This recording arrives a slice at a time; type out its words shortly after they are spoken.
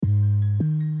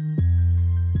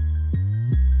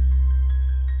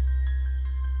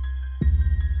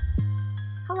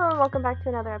welcome back to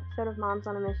another episode of Moms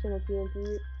on a Mission, a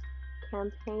D&D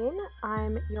campaign.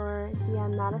 I'm your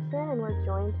DM Madison, and we're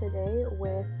joined today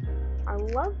with our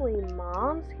lovely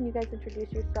moms. Can you guys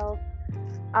introduce yourself?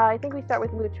 I think we start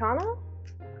with Luciana.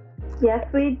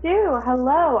 Yes, we do.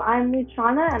 Hello, I'm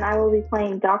Luciana, and I will be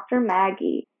playing Dr.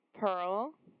 Maggie.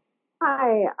 Pearl.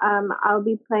 Hi, I'll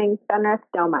be playing Fenris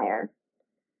Delmeyer.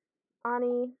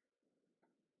 Ani.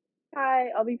 Hi,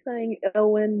 I'll be playing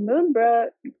Ilwyn Moonbrook.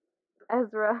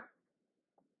 Ezra.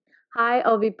 Hi,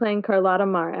 I'll be playing Carlotta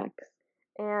Marax.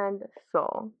 And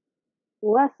Sol.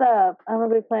 What's up? I'm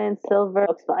gonna be playing Silver.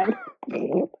 Looks fine.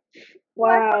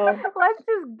 Wow. Let's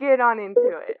just get on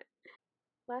into it.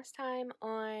 Last time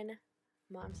on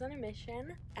Moms on a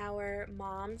Mission, our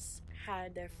moms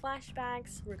had their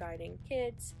flashbacks regarding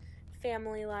kids,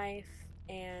 family life,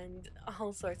 and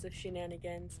all sorts of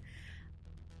shenanigans.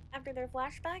 After their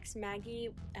flashbacks,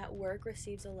 Maggie at work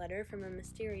receives a letter from a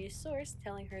mysterious source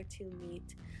telling her to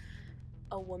meet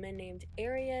a woman named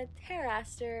Aria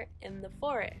Teraster in the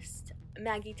forest.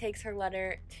 Maggie takes her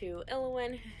letter to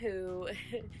Ilwyn, who,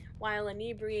 while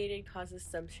inebriated, causes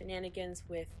some shenanigans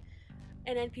with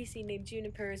an NPC named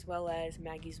Juniper, as well as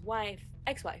Maggie's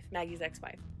Maggie's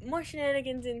ex-wife. More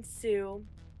shenanigans ensue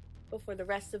before the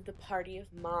rest of the party of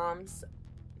moms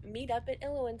meet up at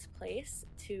Ilwyn's place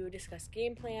to discuss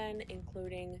game plan,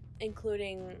 including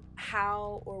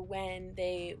how or when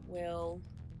they will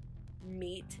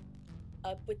meet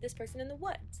up with this person in the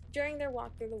woods. During their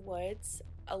walk through the woods,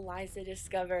 Eliza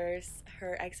discovers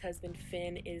her ex-husband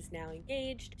Finn is now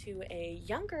engaged to a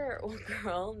younger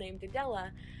girl named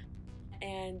Adela,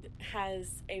 and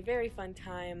has a very fun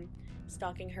time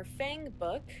stalking her Fang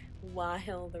book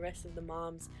while the rest of the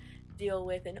moms deal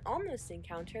with an almost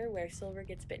encounter where Silver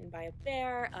gets bitten by a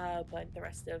bear, but the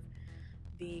rest of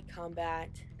the combat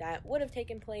that would have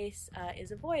taken place is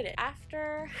avoided.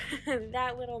 After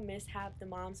that little mishap, the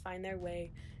moms find their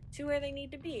way to where they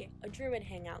need to be, a druid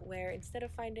hangout, where instead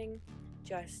of finding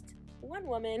just one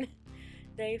woman,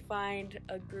 they find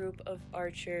a group of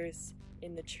archers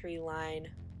in the tree line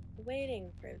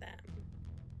waiting for them.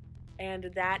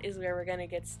 And that is where we're gonna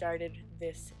get started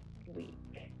this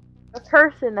week. The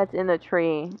person that's in the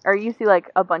tree, or you see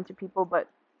like a bunch of people, but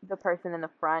the person in the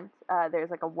front, there's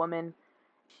like a woman.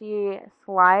 She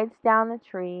slides down the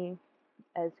tree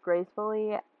as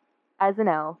gracefully as an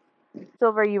elf.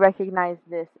 Silver, you recognize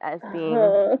this as being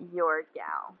your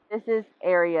gal. This is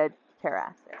Aria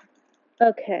Teraster.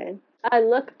 Okay. I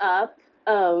look up,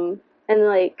 and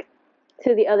like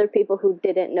to the other people who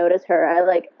didn't notice her, I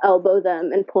like elbow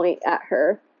them and point at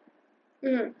her.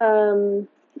 Oh.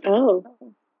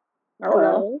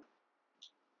 Hello.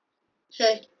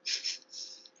 Hey.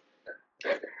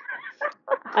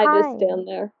 I just stand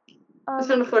there. That's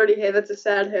not a flirty hey, that's a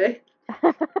sad hey.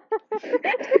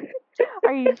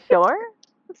 Are you sure?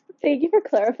 Thank you for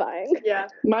clarifying. Yeah.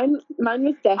 Mine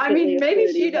was definitely. I mean, maybe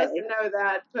she flirty doesn't hey. know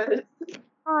that, but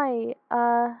Hi,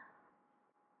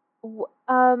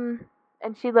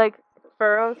 and she like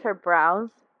furrows her brows.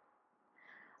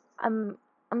 I'm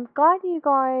glad you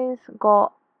guys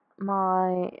got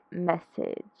my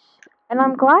message, and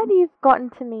I'm glad you've gotten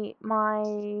to meet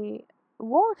my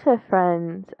water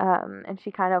friends. And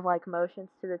she kind of like motions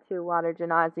to the two water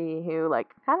genasi who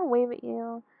like kind of wave at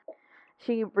you.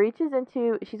 She's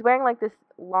wearing like this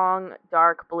long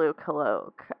dark blue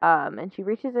cloak, and she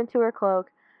reaches into her cloak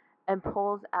and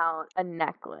pulls out a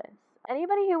necklace.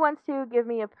 Anybody who wants to give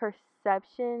me a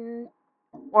perception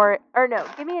or no,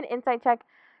 give me an insight check,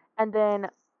 and then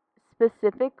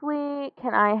specifically,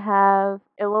 can I have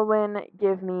Ilwyn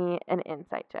give me an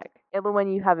insight check?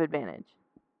 Ilwyn, you have advantage.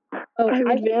 Oh, I have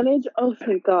advantage? Oh,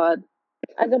 thank God.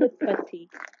 I got a 20.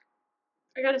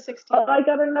 I got a 16. Oh, I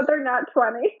got another nat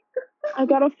 20. I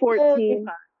got a 14.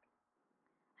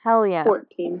 Hell yeah.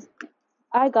 14.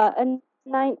 I got a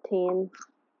 19.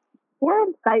 We're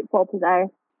insightful today.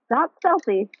 Not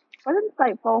stealthy, but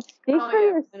insightful. Speak Oh, for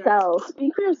yeah. yourself.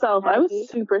 Speak for yourself. I was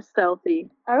super stealthy.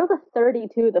 I rolled a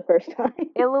 32 the first time.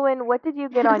 Ilwyn, what did you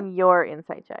get on your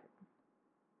insight check?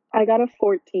 I got a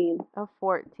 14. A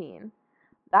 14.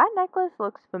 That necklace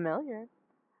looks familiar.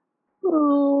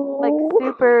 Oh. Like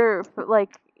super,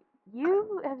 like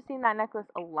you have seen that necklace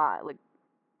a lot. Like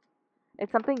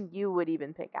it's something you would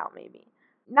even pick out, maybe.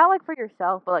 Not like for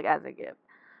yourself, but like as a gift.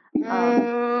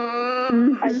 I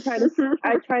try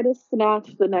to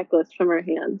snatch the necklace from her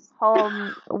hands.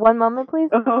 One moment,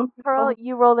 please. Oh, Pearl,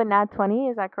 you rolled a nat 20,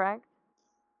 is that correct?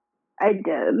 I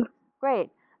did.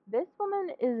 Great. This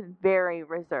woman is very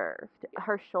reserved.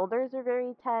 Her shoulders are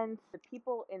very tense. The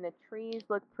people in the trees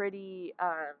look pretty,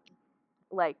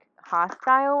 like,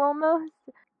 hostile almost.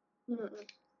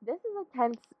 This is a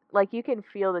tense, like, you can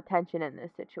feel the tension in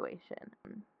this situation.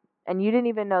 And you didn't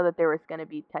even know that there was going to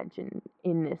be tension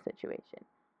in this situation.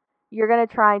 You're going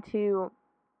to try to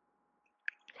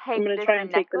take I'm gonna this try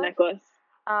and take the necklace.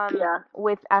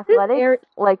 with athletics,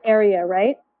 Area,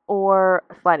 right? or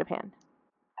sleight of hand.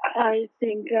 I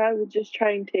think I would just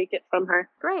try and take it from her.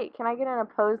 Great. Can I get an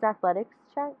opposed athletics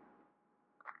check?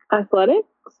 Athletics?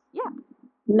 Yeah.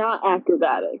 Not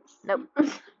acrobatics. Nope.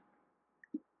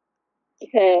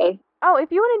 Okay. Oh,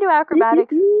 if you want to do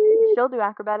acrobatics, she'll do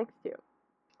acrobatics too.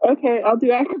 Okay, I'll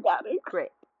do acrobatics. Great.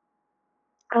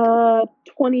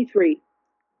 23.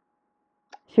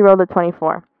 She rolled a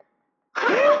 24.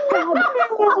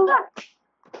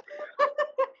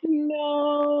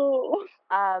 No.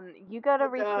 You go to Oh,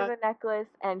 reach God. for the necklace,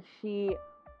 and she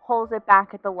holds it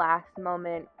back at the last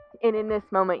moment. And in this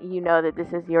moment, you know that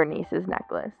this is your niece's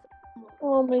necklace.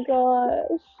 Oh my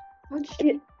gosh.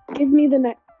 Give me the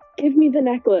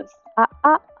necklace.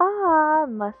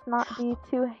 Must not be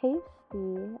too hasty.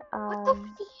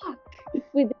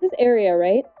 Wait, this is area,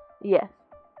 right? Yes.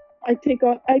 I take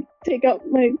out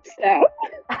my staff.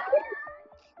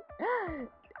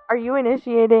 Are you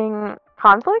initiating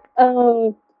conflict?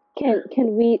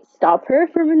 Can we stop her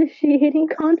from initiating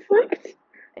conflict?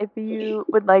 If you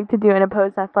would like to do an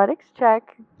opposed athletics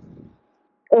check.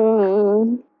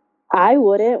 I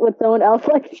wouldn't. Would someone else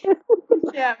like to?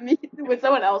 Yeah, me. Would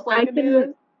someone else like to do can- this?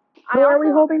 Who are we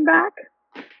holding back?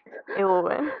 It will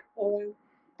win.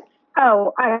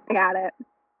 Oh, I got it.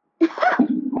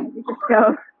 Just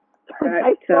go.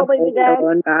 I to totally hold did.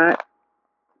 on back.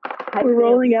 We're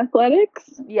rolling athletics?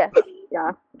 Yes.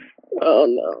 Yeah. Oh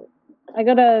no. I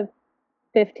got a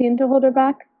 15 to hold her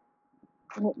back.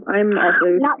 I'm also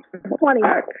Not 20.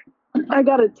 back. I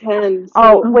got a 10. So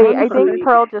Oh, wait, I I'm think sorry.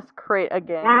 Pearl just crit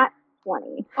again. Not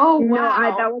 20. Oh, No,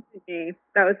 wow. that wasn't me.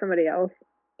 That was somebody else.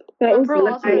 That was Pearl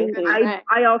also lucky. has a good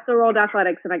I also rolled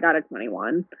athletics and I got a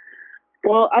 21.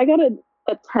 Well, I got a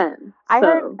 10. I so.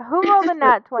 heard, who rolled a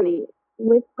nat 20?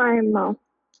 With my mouth.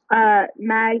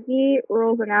 Maggie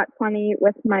rolls a nat 20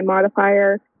 with my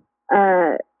modifier,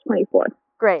 24.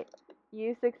 Great.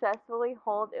 You successfully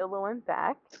hold Illuin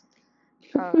back.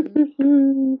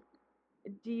 Do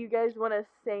you guys want to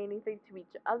say anything to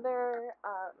each other?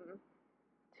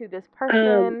 To this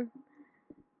person?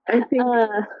 I think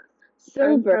I'm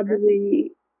Silver.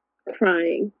 probably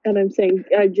crying, and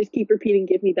I just keep repeating,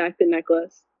 "Give me back the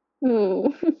necklace."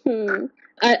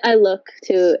 I look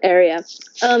to Aria.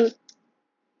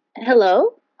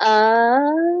 Hello.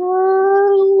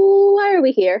 Why are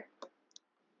we here?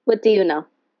 What do you know?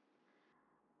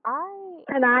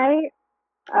 Can I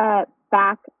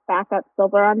back up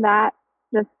Silver on that?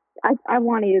 Just I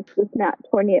want to use this nat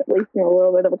 20 at least in a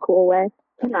little bit of a cool way.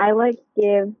 Can I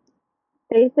give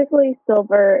basically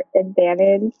Silver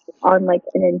advantage on an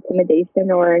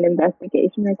intimidation or an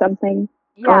investigation or something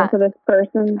Yeah. onto this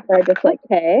person? So I just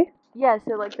Okay. Yeah,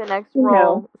 so the next You roll,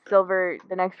 know. Silver,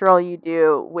 the next roll you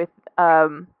do with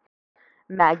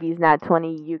Maggie's nat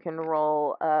 20, you can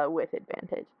roll with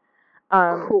advantage.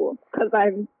 cool, because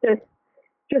I'm just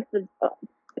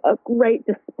a great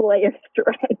display of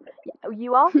strength.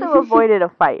 You also avoided a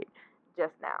fight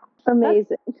just now.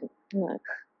 Amazing.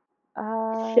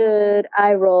 Should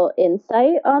I roll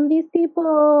insight on these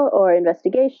people, or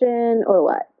investigation, or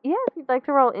what? Yeah, if you'd like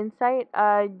to roll insight,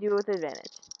 do with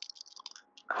advantage.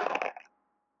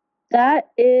 That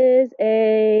is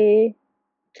a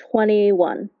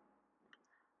 21.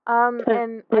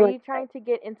 And are you trying to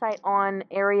get insight on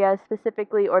areas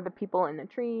specifically, or the people in the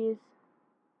trees?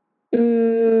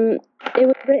 It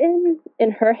was written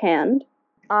in her hand.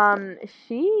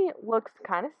 She looks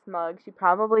kind of smug. She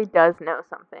probably does know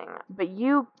something, but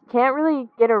you can't really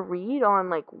get a read on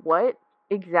what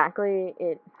exactly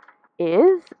it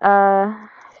is.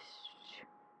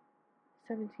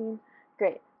 17.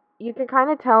 Great. You can kind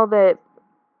of tell that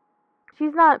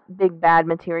she's not big bad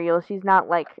material. She's not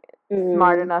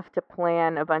smart enough to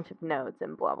plan a bunch of notes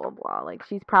and blah blah blah.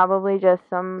 She's probably just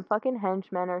some fucking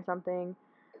henchman or something.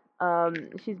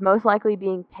 She's most likely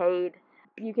being paid.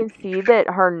 You can see that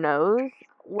her nose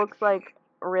looks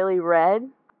really red.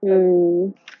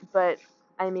 But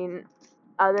I mean,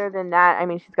 other than that,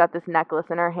 she's got this necklace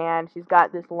in her hand. She's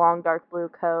got this long dark blue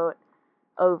coat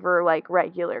over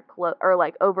regular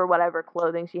over whatever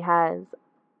clothing she has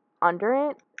under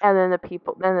it. And then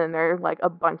there's a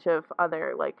bunch of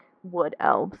other wood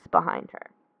elves behind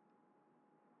her.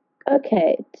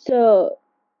 Okay, so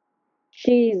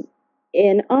she's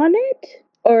in on it,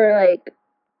 or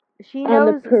she on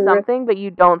the knows something, but you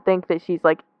don't think that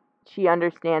she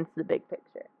understands the big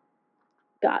picture.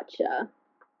 Gotcha.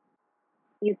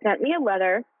 You sent me a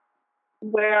letter.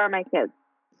 Where are my kids?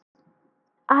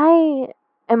 I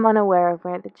am unaware of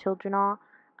where the children are.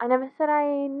 I never said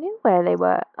I knew where they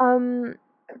were.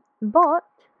 But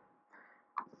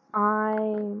I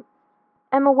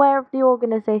am aware of the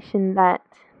organization that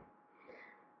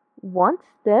wants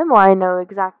them, or I know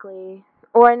exactly,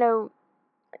 or I know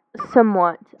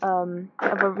somewhat of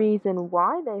a reason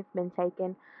why they've been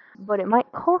taken, but it might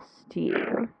cost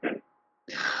you.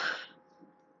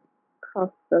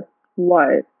 Cost us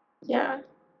what? Yeah.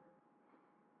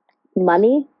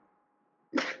 Money?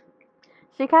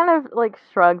 She kind of like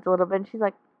shrugs a little bit and she's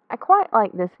like, I quite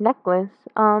like this necklace.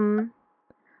 But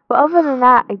other than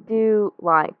that, I do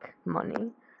like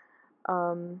money.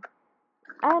 And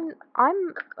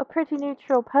I'm a pretty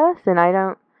neutral person. I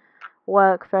don't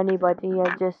work for anybody.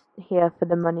 I'm just here for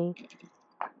the money.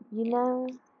 You know?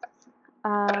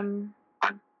 And she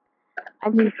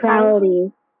kind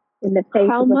Neutrality in the face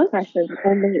How of much? oppression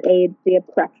only aids the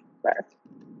oppressor.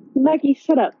 Maggie,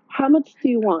 shut up. How much do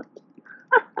you want?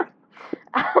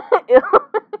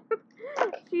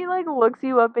 she like looks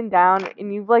you up and down,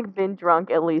 and you've like been drunk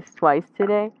at least twice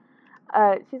today.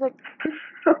 She's like,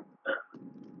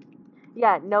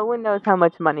 yeah, no one knows how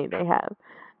much money they have.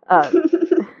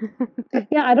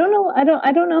 Yeah, I don't know. I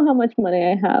don't know how much money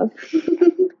I have.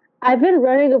 I've been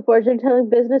running a fortune telling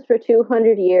business for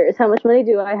 200 years. How much money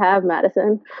do I have,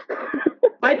 Madison?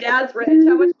 My dad's rich.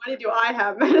 How much money do I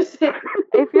have, Madison?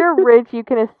 If you're rich, you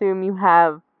can assume you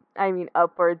have, I mean,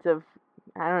 upwards of,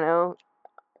 I don't know,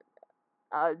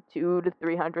 200,000 to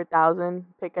 300,000.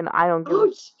 Pick an, I don't give Oh,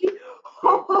 a gee.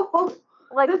 Oh,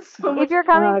 like. that's so If much. you're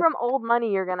coming from old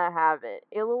money, you're gonna have it.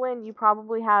 Illowin, you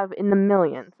probably have in the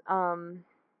millions.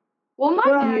 Well, my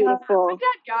dad Beautiful.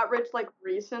 got rich like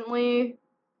recently.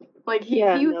 Like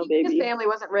his baby. family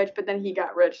wasn't rich, but then he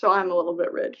got rich, so I'm a little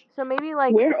bit rich. So maybe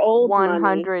like We're old money.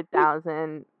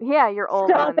 100,000. Yeah, you're old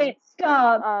Stop money. it!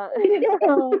 Stop! Oh, That's so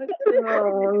no. much.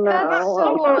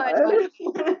 I don't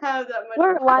want to have that much.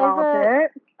 We're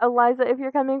Eliza, if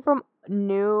you're coming from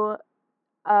new,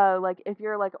 like if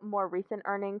you're like more recent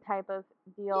earning type of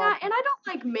deal. Yeah, and I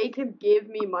don't like make him give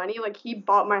me money. Like he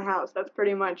bought my house. That's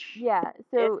pretty much. Yeah,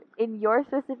 so in your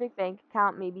specific bank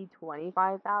account, maybe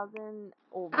 25,000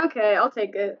 Okay, I'll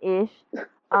take it. ish.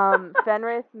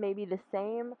 Fenris maybe the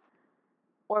same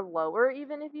or lower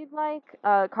even if you'd like.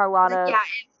 Carlotta. Yeah,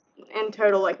 in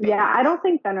total, like. Yeah, I don't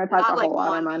think Fenris has Not a like whole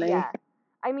lot of one. money. Yeah.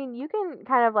 I mean, you can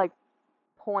kind of like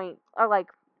point or like,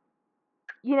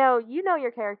 you know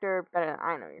your character better than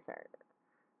I know your character.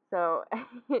 So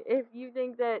if you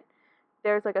think that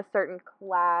there's like a certain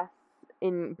class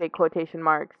in big quotation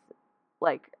marks,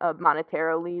 like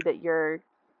monetarily that your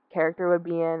character would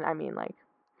be in, I mean, like,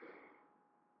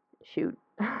 shoot.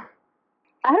 I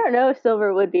don't know if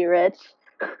Silver would be rich.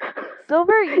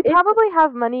 Silver, you probably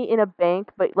have money in a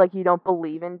bank, but like you don't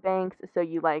believe in banks, so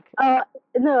you like.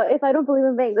 No, if I don't believe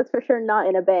in banks, that's for sure not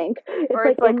in a bank. Or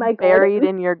it's like in my buried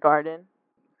garden. in your garden.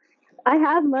 I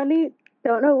have money,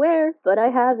 don't know where, but I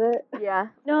have it. Yeah.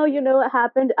 No, you know what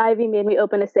happened? Ivy made me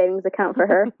open a savings account for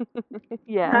her.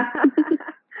 Yeah.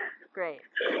 Great.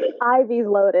 Ivy's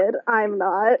loaded. I'm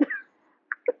not.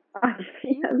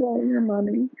 She has all your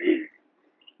money.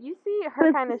 You see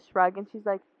her kind of shrug, and she's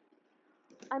like,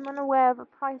 I'm unaware of a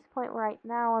price point right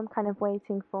now. I'm kind of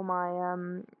waiting for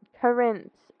my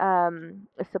current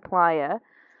supplier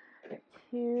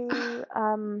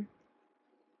to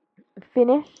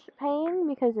finish paying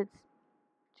because it's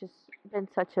just been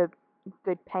such a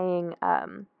good paying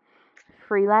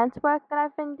freelance work that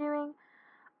I've been doing.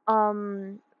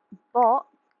 But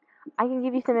I can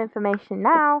give you some information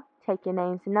now. Take your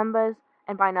names and numbers,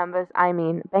 and by numbers I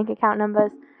mean bank account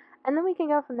numbers, and then we can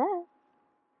go from there.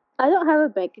 I don't have a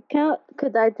bank account.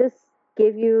 Could I just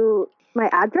give you my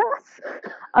address?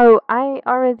 Oh, I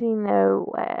already know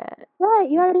where. Right,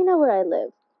 you already know where I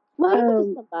live. Well, you can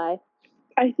just come by.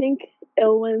 I think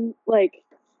Ilwyn, like,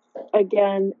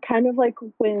 again, kind of like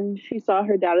when she saw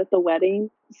her dad at the wedding,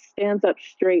 stands up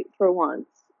straight for once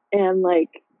and,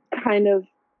 like, kind of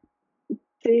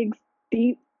digs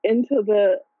deep into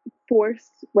the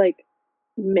forced, like,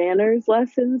 manners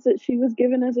lessons that she was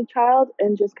given as a child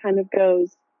and just kind of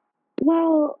goes,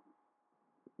 well,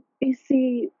 you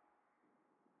see,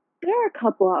 there are a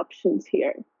couple options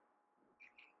here.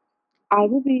 I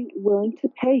will be willing to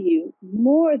pay you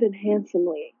more than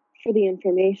handsomely for the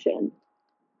information.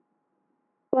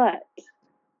 But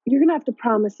you're going to have to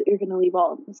promise that you're going to leave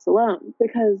all of this alone,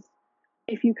 because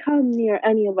if you come near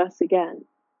any of us again,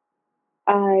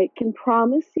 I can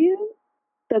promise you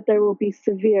that there will be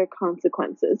severe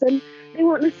consequences. And they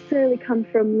won't necessarily come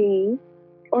from me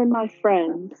or my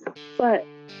friends, but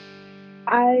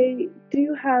I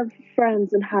do have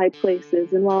friends in high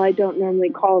places, and while I don't normally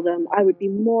call them, I would be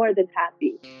more than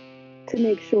happy to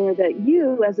make sure that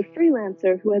you, as a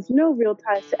freelancer who has no real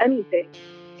ties to anything,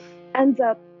 ends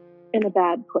up in a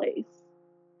bad place.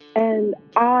 And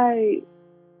I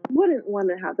wouldn't want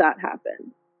to have that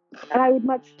happen. And I would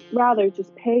much rather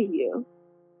just pay you.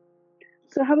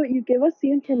 So how about you give us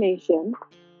the information,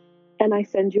 and I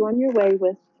send you on your way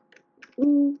with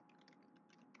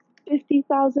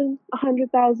 50,000,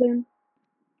 100,000.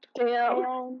 Damn.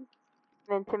 And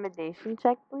An intimidation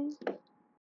check, please.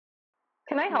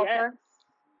 Can I help her?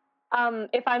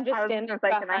 If I'm just I was standing gonna say,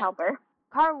 behind. can I help her?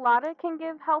 Carlotta can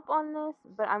give help on this,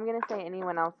 but I'm gonna say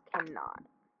anyone else cannot.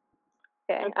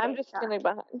 Okay, I'm just standing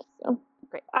behind. So.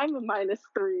 I'm a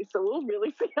 -3, so we'll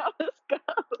really see how this goes.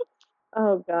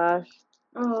 Oh gosh.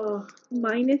 Oh,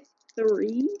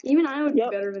 -3? even I would Yep.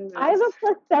 be better than this. I have a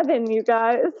 +7, you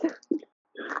guys.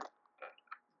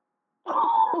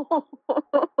 Oh.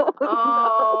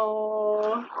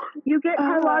 You get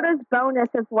Carlotta's bonus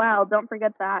as well. Don't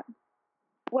forget that.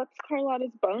 What's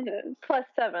Carlotta's bonus?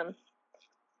 +7.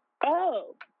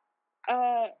 Oh,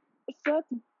 so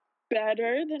that's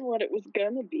better than what it was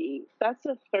gonna be. That's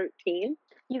a 13.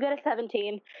 You get a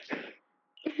 17.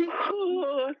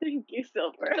 Oh, thank you,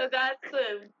 Silver. So that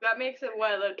makes it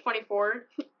what, like 24?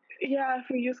 Yeah, if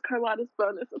we use Carlotta's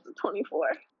bonus, it's a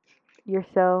 24. You're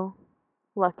so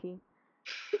lucky.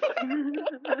 He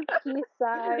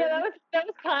sighed. Yeah, that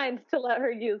was kind to let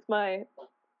her use my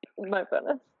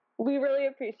bonus. We really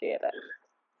appreciate it.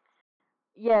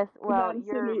 Yes, well,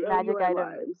 Madison, your we owe magic you our item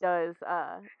lives. does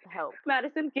help.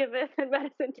 Madison give it and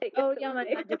Madison take it. Oh, yeah, my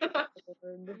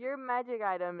Your magic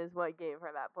item is what gave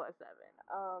her that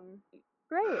 +7.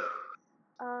 Great.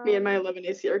 Me and my 11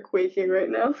 AC are quaking right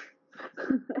now.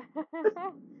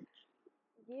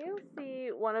 You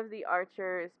see one of the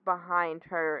archers behind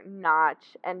her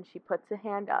notch, and she puts a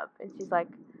hand up, and she's like,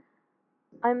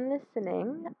 I'm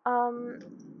listening,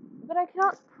 but I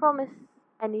cannot promise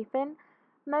anything,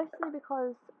 mostly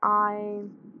because I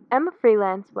am a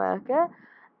freelance worker,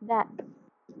 that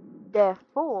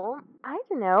therefore, I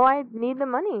don't know, I need the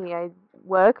money, I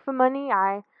work for money,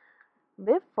 I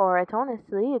live for it,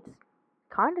 honestly, it's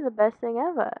kind of the best thing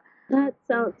ever. That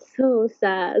sounds so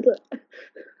sad.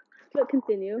 But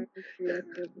continue.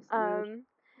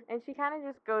 And she kind of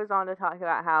just goes on to talk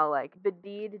about how, like, the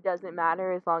deed doesn't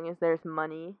matter as long as there's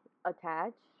money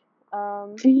attached.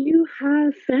 Do you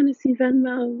have fantasy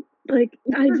Venmo? Like,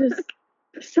 I just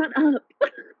shut up.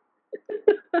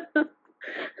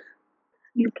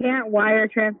 You can't wire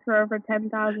transfer over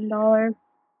 $10,000.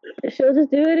 She'll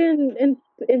just do it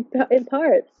in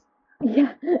parts.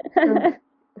 Yeah.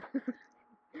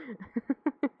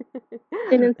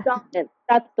 In installments.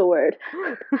 That's the word.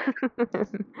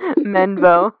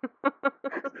 Menvo.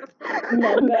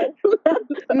 Menvo.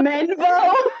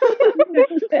 Menvo?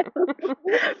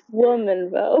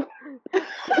 Womanvo.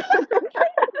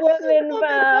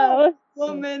 Womanvo.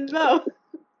 Womanvo.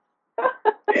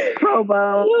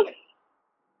 Hobo.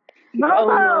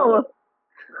 Momo.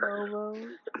 Momo.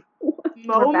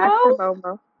 We're back to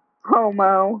Momo.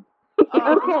 Homo.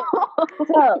 Okay.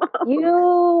 So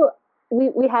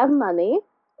we have money.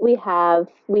 We have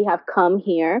come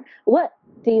here. What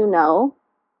do you know?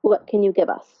 What can you give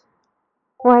us?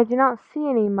 Well, I do not see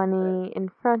any money in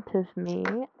front of me.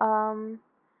 Oh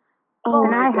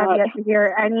And my I have God. yet to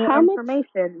hear any How much-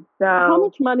 information. So How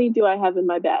much money do I have in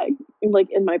my bag?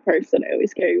 Like, in my purse that I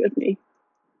always carry with me?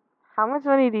 How much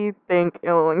money do you think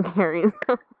Ilwin carries?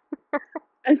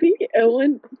 I think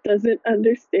Owen doesn't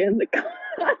understand the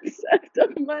concept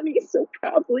of money, so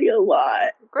probably a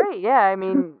lot. Great, yeah, I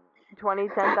mean, 20,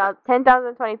 10,000,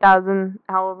 10,000, 20,000,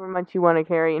 however much you want to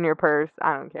carry in your purse,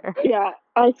 I don't care. Yeah,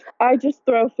 I just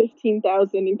throw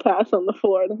 15,000 in cash on the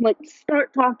floor, and I'm like,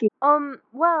 start talking.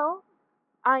 Well,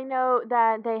 I know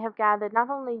that they have gathered not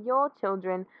only your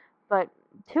children, but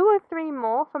 2 or 3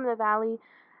 more from the valley,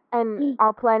 and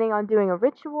are planning on doing a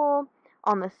ritual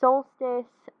on the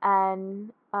solstice,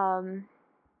 and,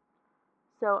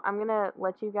 so I'm gonna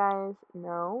let you guys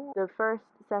know. The first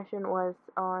session was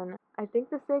on, I think,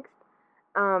 the 6th.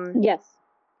 Yes.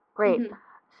 Great.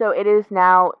 So it is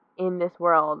now in this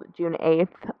world, June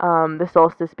 8th, the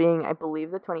solstice being, I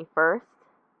believe, the 21st.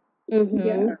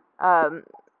 Mm-hmm.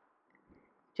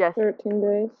 Just 13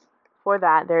 days. for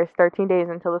that, there's 13 days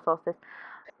until the solstice.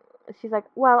 She's like,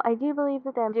 well, I do believe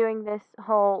that they're doing this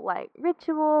whole, like,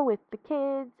 ritual with the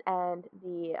kids and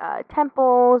the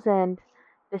temples and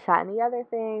this, that, and the other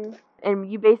thing. And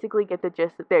you basically get the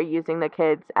gist that they're using the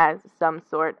kids as some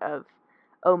sort of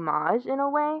homage in a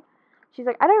way. She's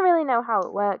like, I don't really know how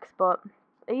it works, but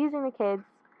they're using the kids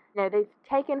they've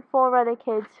taken 4 other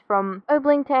kids from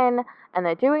Oblington, and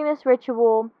they're doing this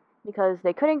ritual because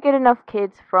they couldn't get enough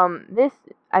kids from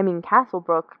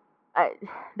Castlebrook.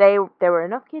 There were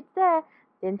enough kids there,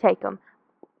 didn't take them.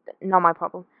 Not my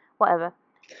problem. Whatever.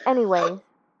 Anyways,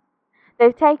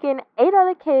 they've taken 8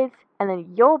 other kids, and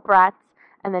then your brats,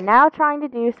 and they're now trying to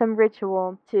do some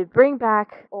ritual to bring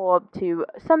back, or to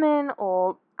summon,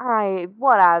 or I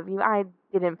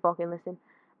didn't fucking listen.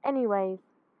 Anyways,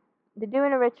 they're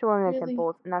doing a ritual in their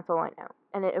temples, and that's all I know.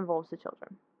 And it involves the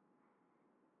children.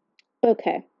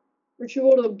 Okay.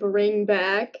 Ritual to bring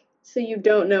back, so you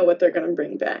don't know what they're gonna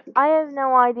bring back. I have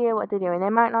no idea what they're doing. They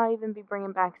might not even be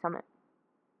bringing back Summit.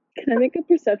 Can I make a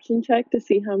perception check to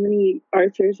see how many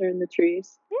archers are in the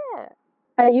trees? Yeah.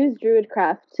 I use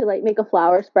Druidcraft to make a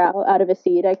flower sprout out of a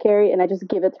seed I carry, and I just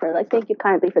give it to her. Thank you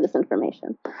kindly for this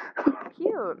information.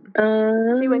 Cute.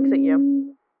 She winks at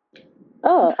you.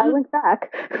 Oh, I went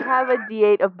back. You have a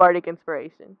D8 of bardic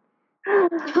inspiration.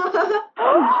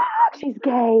 She's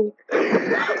gay.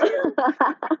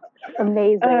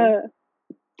 Amazing.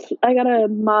 I got a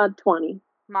mod 20.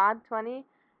 Mod 20?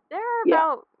 There are Yeah.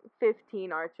 about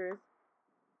 15 archers.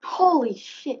 Holy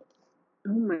shit.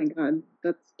 Oh my god,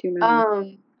 that's too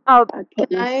many. Oh,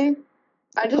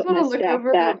 I just want to look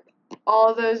over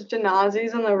all those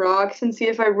Genazis on the rocks and see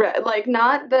if I read,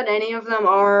 not that any of them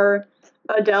are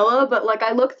Adela, but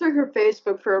I looked through her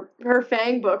Facebook her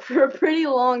Fang book for a pretty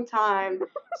long time.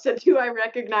 So do I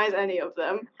recognize any of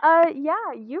them?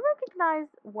 Yeah, you recognize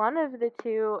one of the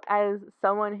 2 as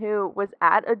someone who was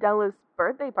at Adela's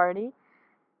birthday party.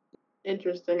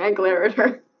 Interesting. I glare at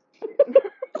her.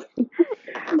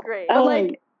 Great. But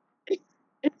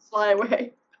it's fly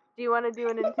away. Do you want to do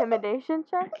an intimidation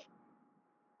check?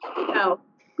 No.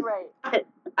 Great.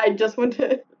 I just want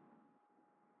to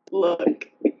look.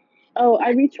 Oh,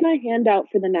 I reached my hand out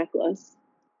for the necklace.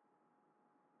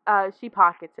 She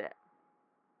pockets it.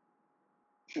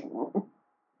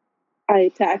 I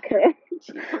attack her.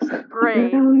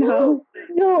 Great. No.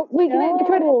 No, wait, can I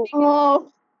try to...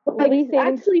 Oh.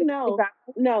 Actually, no.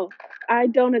 No, I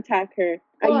don't attack her.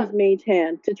 I use Mage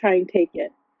Hand to try and take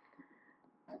it.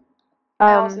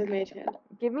 I also have Mage Hand.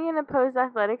 Give me an opposed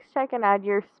athletics check and add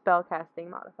your spellcasting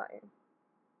modifier.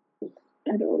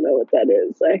 I don't know what that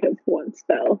is. I have one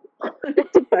spell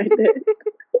to find it.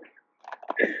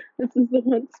 This is the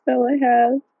one spell I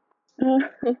have.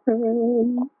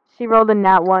 She rolled a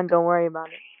nat 1, don't worry about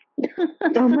it.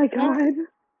 Oh my god.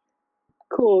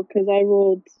 Cool, because I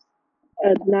rolled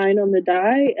a 9 on the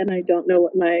die, and I don't know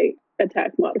what my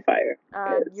attack modifier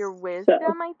is. Your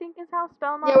wisdom, I think, is how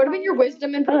spell modifier. Yeah, it would have been your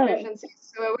wisdom and proficiency,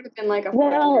 so it would have been a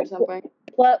 14 or something.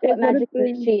 What magic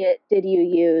initiate did you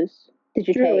use? Did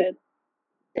you Druid. take?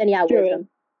 Then yeah, Druid. wisdom.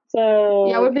 So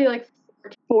Yeah, it would be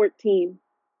 14.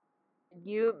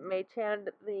 You mage hand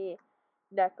the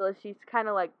necklace. She's kind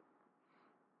of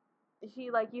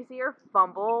you see her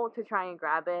fumble to try and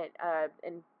grab it,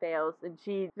 and fails, and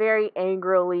she very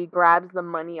angrily grabs the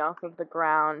money off of the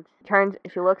ground,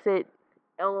 she looks at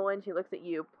Elwyn, she looks at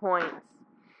you, points.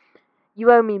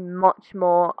 You owe me much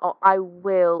more, or I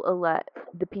will alert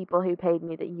the people who paid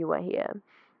me that you were here.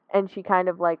 And she kind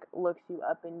of looks you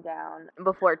up and down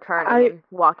before turning and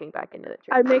walking back into the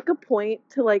tree. I make a point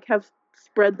to have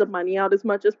spread the money out as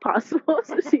much as possible,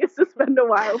 so she has to spend a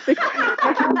while figuring it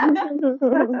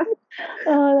out.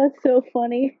 Oh, that's so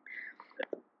funny.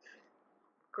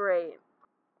 Great.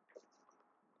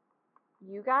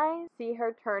 You guys see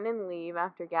her turn and leave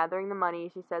after gathering the money.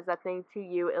 She says that thing to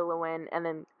you, Illowin, and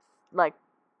then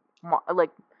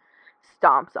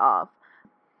stomps off.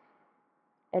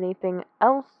 Anything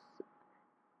else?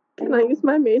 Can I use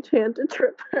my mage hand to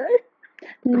trip her?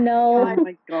 No. Oh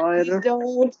my god. Please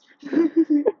don't.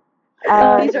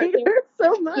 I hate her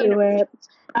so much.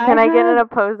 Can I get an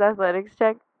opposed athletics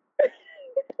check?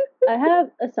 I have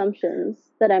assumptions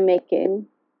that I'm making,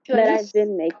 I've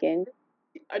been making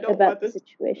about the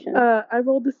situation. I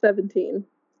rolled a 17.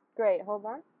 Great, hold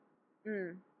on.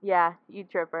 Yeah, you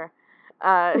trip her.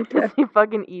 She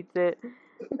fucking eats it.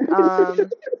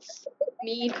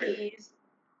 Me, please.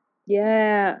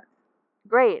 Yeah.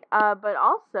 Great. But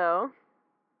also,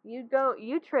 you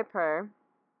trip her.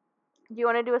 Do you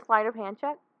want to do a sleight of hand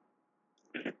check?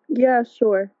 Yeah,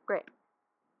 sure. Great.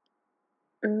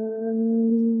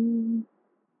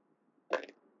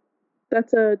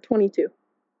 That's a 22.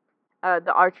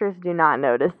 The archers do not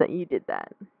notice that you did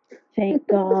that. Thank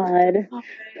God.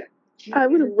 I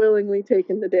would have willingly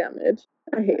taken the damage.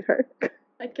 I hate her.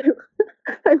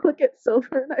 I look at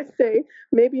Silver and I say,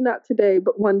 maybe not today,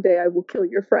 but one day I will kill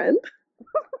your friend.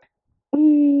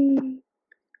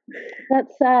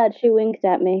 That's sad. She winked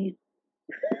at me.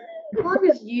 As long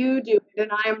as you do it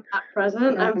and I am not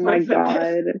present, Oh I'm my fine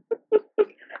with it.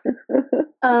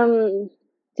 god.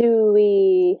 Do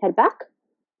we head back?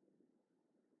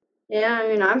 Yeah, I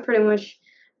mean, I'm pretty much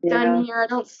Yeah. done here. I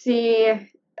don't see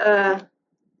that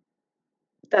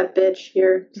bitch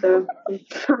here, so I'm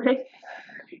fine.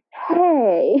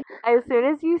 Hey. As soon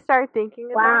as you start thinking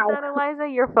Wow. about that, Eliza,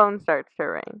 your phone starts to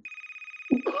ring.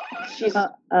 Jesus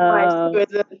Christ, who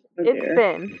is it? It's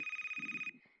Finn.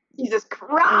 Jesus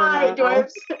Christ! Do I Wow.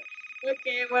 have...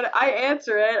 Okay, when I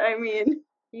answer it, I mean...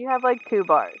 You have like 2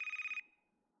 bars.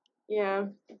 Yeah.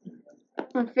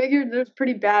 I figured there's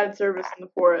pretty bad service in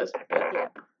the forest, but Yeah.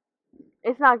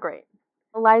 It's not great.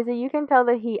 Eliza, you can tell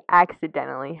that he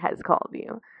accidentally has called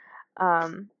you. I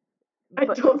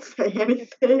But, don't say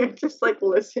anything, I just like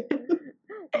listen.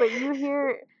 but you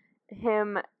hear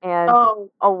him and Oh.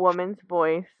 a woman's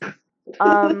voice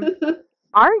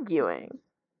arguing.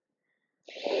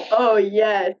 Oh,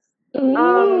 yes.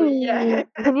 Yeah.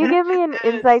 Can you give me an Yes.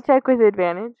 insight check with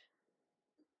advantage?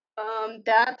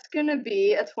 That's gonna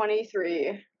be a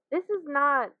 23. This is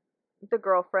not the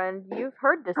girlfriend. You've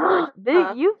heard this voice.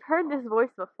 You've heard this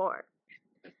voice before.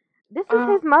 This is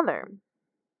his mother.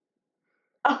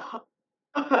 Oh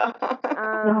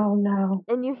no.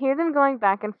 And you hear them going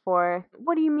back and forth.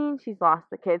 What do you mean she's lost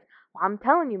the kids? Well, I'm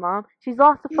telling you, Mom, she's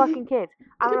lost the fucking kids.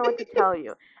 I don't know what to tell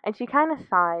you. And she kind of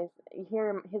sighs. You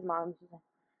hear his mom. She's like,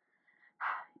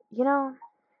 you know,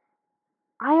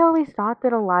 I always thought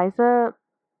that Eliza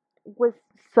was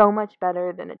so much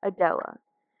better than Adela.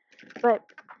 But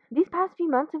these past few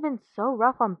months have been so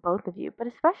rough on both of you, but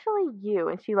especially you.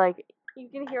 And she like, you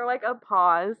can hear like a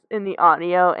pause in the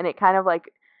audio, and it kind of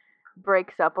like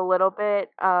breaks up a little bit.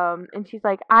 And she's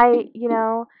like, and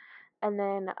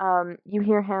then you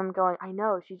hear him going, I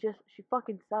know, she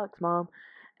fucking sucks, Mom.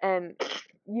 And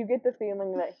you get the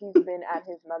feeling that he's been at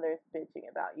his mother's bitching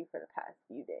about you for the past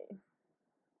few days.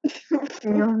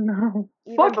 Oh no.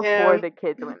 Even Fuck before him. the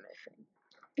kids went missing.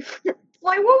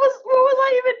 Like, what was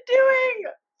I even doing?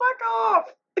 Fuck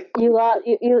off.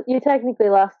 You technically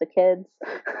lost the kids.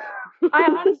 I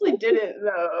honestly didn't,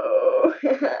 though.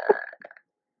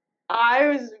 I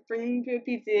was bringing to a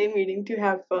PTA meeting to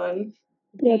have fun.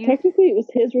 Yeah, technically it was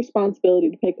his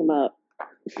responsibility to pick him up.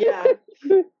 Yeah.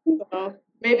 So,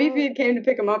 maybe if he came to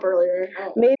pick him up earlier.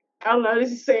 Maybe. I don't know,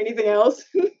 does he say anything else?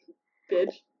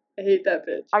 Bitch. I hate that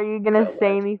bitch. Are you gonna so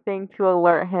say much. anything to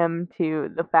alert him to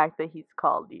the fact that he's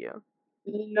called you?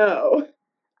 No.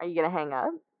 Are you gonna hang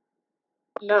up?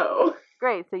 No.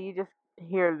 Great, so you just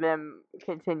hear them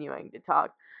continuing to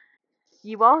talk.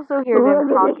 You also hear them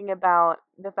talking about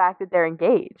the fact that they're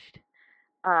engaged,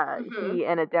 he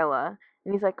and Adela.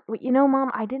 And he's like, well, you know,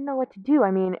 Mom, I didn't know what to do. I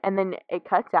mean, and then it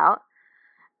cuts out,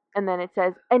 and then it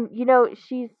says, and you know,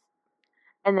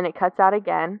 and then it cuts out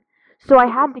again. So I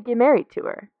had to get married to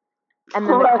her. And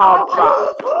then the call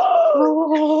drops.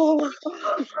 Oh,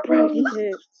 she's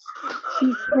pregnant.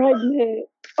 She's pregnant.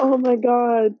 Oh my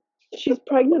god. She's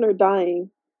pregnant or dying.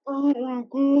 Oh my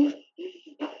god.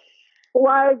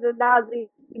 Why is a Nazi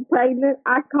pregnant?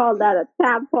 I call that a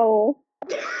tadpole.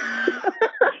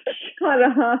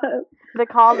 The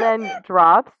call then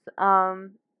drops. Are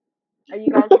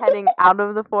you guys heading out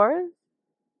of the forest?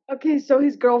 Okay, so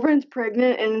his girlfriend's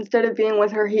pregnant, and instead of being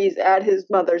with her, he's at his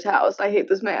mother's house. I hate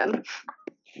this man.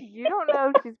 You don't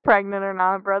know if she's pregnant or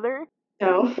not, brother.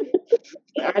 No.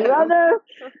 I know. Brother.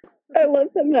 I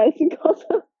love that Madison calls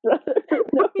us brother.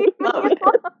 No, Love it.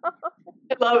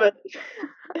 I love it.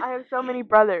 I have so many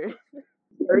brothers.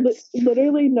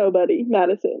 literally nobody.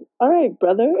 Madison. All right,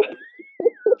 brother.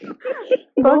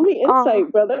 Roll me insight,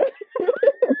 brother.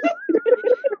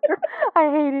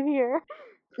 I hate it here.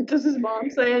 Does his mom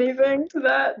say anything to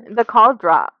that? The call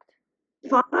dropped.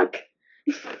 Fuck.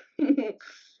 Look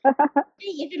at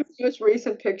his most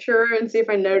recent picture and see if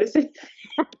I notice it.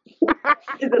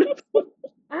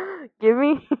 Give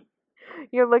me.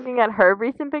 You're looking at her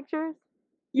recent pictures?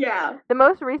 Yeah. The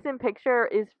most recent picture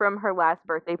is from her last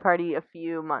birthday party a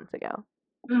few months ago.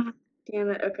 Damn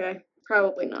it. Okay.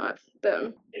 Probably not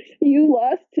then. You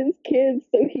lost his kids,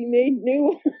 so he made new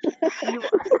ones.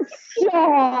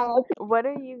 Stop. What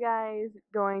are you guys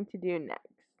going to do next?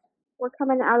 We're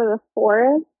coming out of the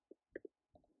forest.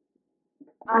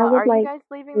 Are you guys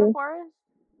leaving the forest?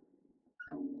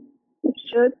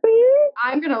 Should we?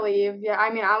 I'm gonna leave. Yeah,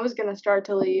 I mean, I was gonna start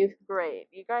to leave. Great.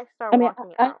 You guys start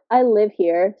walking out. I live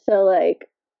here, so like.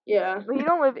 Yeah. But you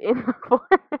don't live in the forest.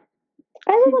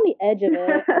 I live on the edge of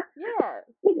it. Yeah.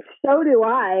 So do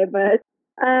I, but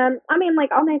I mean,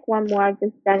 like, I'll make one more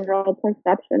just general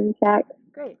perception check.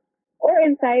 Great. Or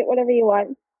insight, whatever you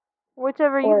want.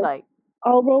 Whichever you like.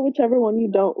 I'll roll whichever one you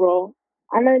don't roll.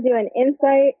 I'm gonna do an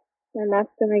insight And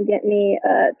that's gonna get me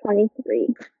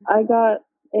 23. I got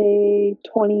a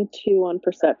 22 on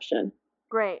perception.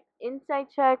 Great. Insight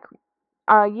check.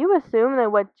 You assume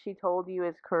that what she told you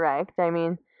is correct. I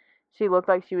mean, she looked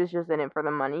like she was just in it for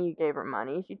the money. You gave her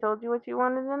money. She told you what you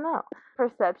wanted to know.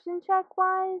 Perception check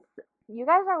wise, you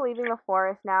guys are leaving the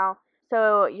forest now.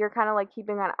 So you're kind of like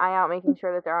keeping an eye out, making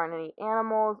sure that there aren't any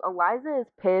animals. Eliza is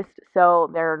pissed, so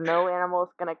there are no animals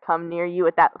going to come near you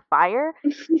with that fire.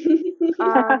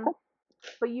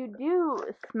 But you do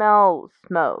smell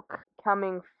smoke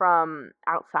coming from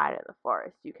outside of the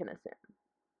forest, you can assume.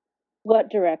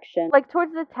 What direction? Like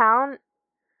towards the town,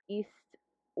 east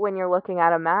when you're looking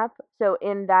at a map. So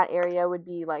in that area would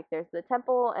be like there's the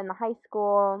temple and the high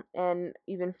school, and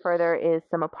even further is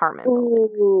some apartment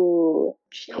buildings. Ooh,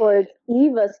 towards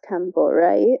Eva's temple,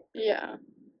 right? Yeah.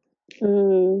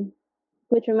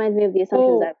 Which reminds me of the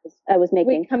assumptions I was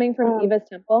making. Wait, coming from Eva's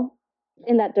temple?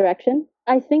 In that direction.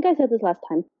 I think I said this last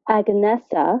time.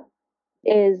 Agnesa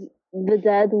is the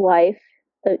dead wife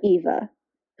of Eva,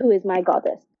 who is my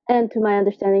goddess. And to my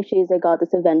understanding, she is a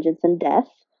goddess of vengeance and death.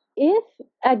 If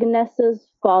Agnesa's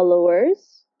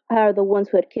followers are the ones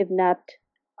who had kidnapped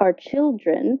our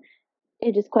children,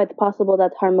 it is quite possible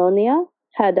that Harmonia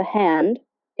had a hand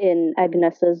in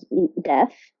Agnesa's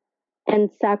death and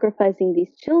sacrificing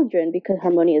these children because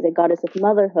Harmonia is a goddess of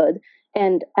motherhood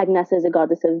and Agnesa is a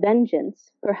goddess of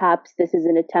vengeance. Perhaps this is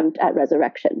an attempt at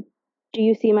resurrection. Do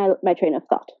you see my train of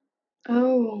thought?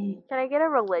 Oh. Can I get a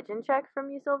religion check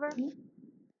from you, Silver?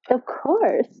 Of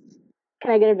course.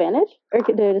 Can I get advantage? Or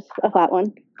do I just a flat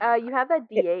one? You have that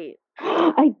D8.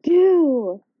 I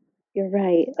do! You're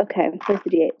right. Okay, where's the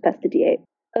D8? That's the D8.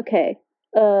 Okay.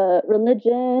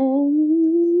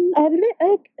 Religion... I have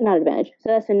not advantage. So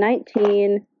that's a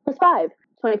 19 plus 5.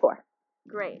 24.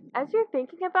 Great. As you're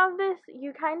thinking about this,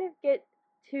 you kind of get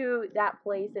to that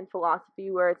place in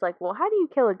philosophy where it's like, well, how do you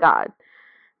kill a god?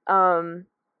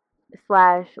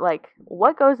 Slash, like,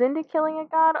 what goes into killing a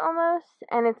god almost?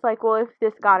 And it's like, well, if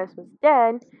this goddess was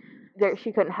dead,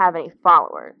 she couldn't have any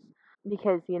followers.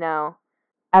 Because, you know,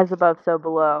 as above, so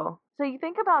below. So you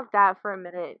think about that for a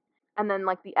minute, and then,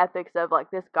 like, the ethics of,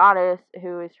 like, this goddess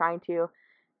who is trying to,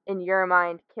 in your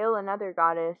mind, kill another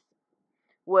goddess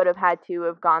would have had to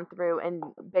have gone through and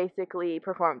basically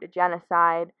performed a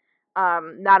genocide,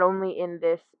 not only in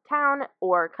this town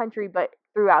or country, but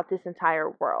throughout this entire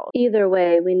world. Either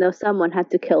way, we know someone had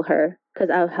to kill her, because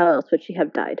how else would she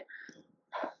have died?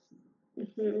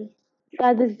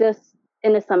 That is just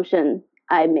an assumption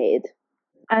I made.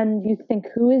 And you think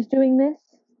who is doing this?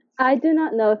 I do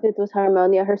not know if it was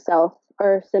Harmonia herself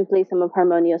or simply some of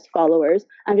Harmonia's followers.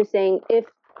 I'm just saying if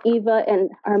Eva and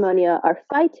Harmonia are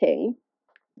fighting,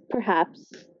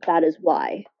 perhaps that is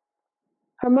why.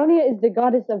 Harmonia is the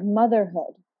goddess of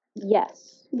motherhood.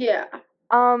 Yes. Yeah.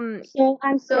 So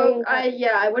I'm saying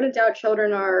I wouldn't doubt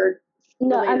children are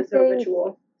related to a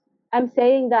ritual. I'm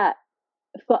saying that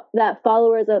that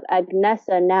followers of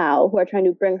Agnesa now, who are trying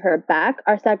to bring her back,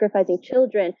 are sacrificing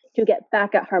children to get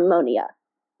back at Harmonia,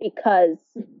 because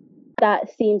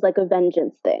that seems like a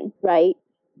vengeance thing, right?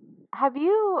 Have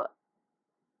you,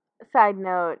 side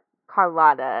note,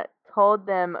 Carlotta, told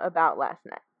them about last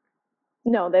night?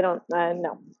 No, they don't.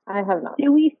 No, I have not.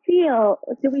 Do we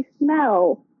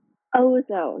smell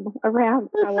ozone around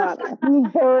Carlotta?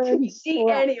 Do we see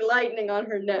any lightning on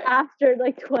her neck? After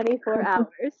like 24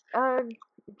 hours.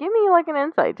 Give me like an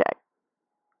insight check.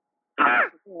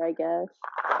 I guess.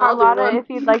 Carlotta, if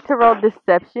you'd like to roll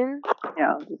deception.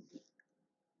 Yeah.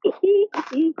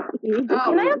 Can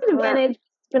I have an advantage?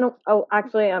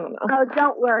 Actually, I don't know. Oh,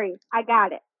 don't worry. I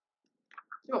got it.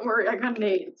 Don't worry, I got an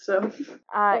 8, so.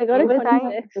 I got a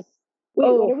 26.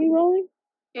 Wait, what are we rolling?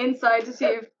 Inside to see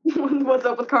if what's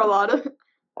up with Carlotta.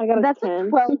 I got That's 10. a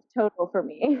 12 total for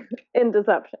me in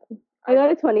deception. I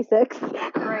got a 26.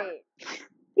 Great.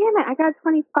 Damn it, I got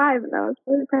 25 and I was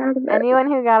really proud of it. Anyone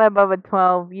who got above a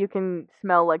 12, you can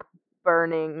smell like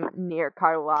burning near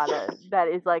Carlotta. That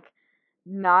is like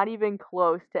not even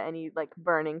close to any like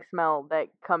burning smell that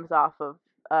comes off of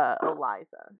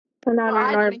Eliza. So now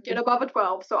I didn't get above a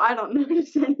 12, so I don't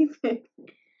notice anything.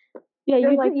 Yeah,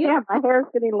 you're like, yeah, my hair's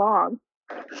getting long.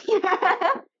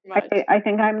 I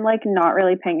think I'm like not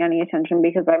really paying any attention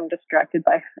because I'm distracted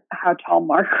by how tall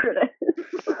Margaret is.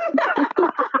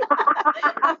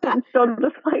 I'm still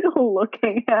just like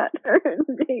looking at her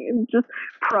and just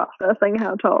processing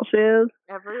how tall she is.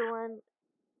 Everyone.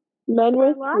 Men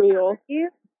with real.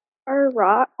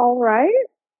 Are all right?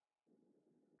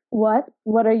 What?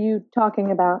 What are you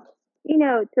talking about? You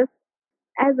know, just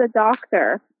as a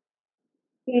doctor,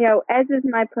 you know, as is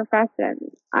my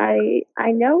profession, I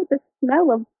know the smell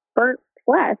of burnt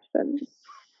flesh, and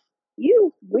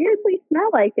You weirdly smell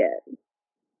like it.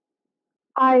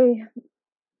 I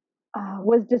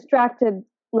was distracted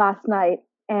last night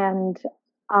and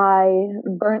I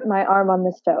burnt my arm on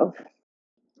the stove.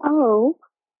 Oh,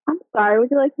 I'm sorry. Would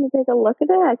you like me to take a look at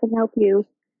it? I can help you.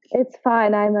 It's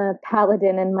fine. I'm a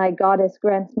paladin and my goddess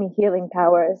grants me healing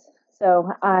powers, so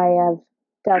I have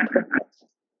dealt with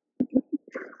it.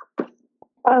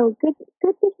 Oh, good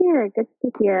to hear. Good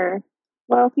to hear.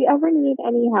 Well, if you ever need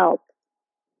any help,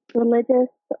 religious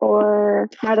or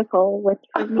medical, which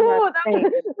for me Oh, that's the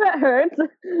same. that hurts.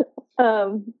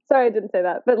 Sorry I didn't say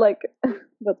that, but like,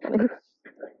 that's funny.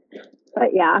 But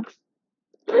yeah,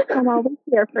 I'm always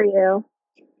here for you.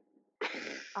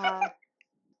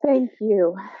 Thank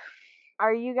you.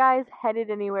 Are you guys headed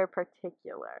anywhere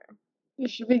particular?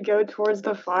 Should we go towards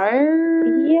the fire?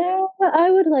 Yeah, I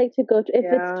would like to go. If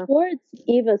it's towards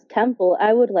Eva's temple,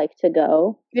 I would like to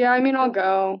go. Yeah, I mean, I'll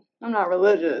go. I'm not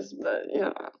religious, but, you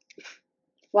know.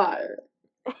 Fire.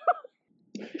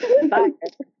 Fire.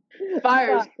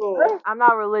 Fire's cool. I'm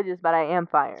not religious, but I am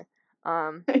fire.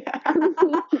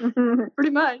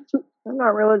 Pretty much. I'm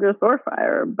not religious or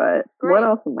fire, but Great. what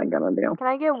else am I gonna do? Can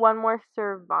I get one more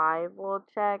survival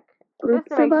check? Group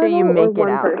Just to make sure you survival or make it one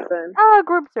out. person?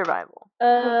 Group survival.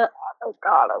 Oh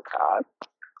God.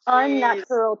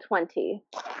 Unnatural 20.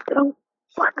 Don't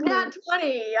fuck me. Nat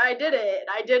 20! I did it.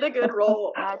 I did a good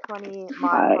roll. Nat 20,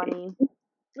 mod 20.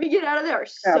 We get out of there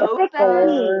Yeah, so but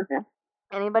fast.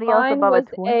 Anybody else Mine above was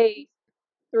a 20? a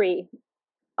 3.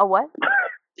 A what?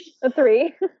 A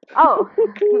 3. Oh,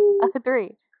 a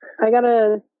 3. I got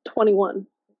a 21.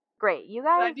 Great. You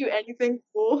Can I guys do anything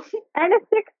cool? And a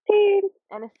 16.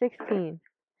 and a 16.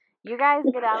 You guys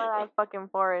get out of that fucking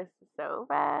forest so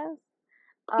fast.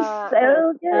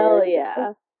 So good. Hell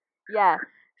yeah. Yeah.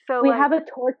 So We like, have a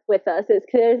torch with us. It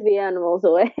scares the animals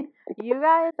away. you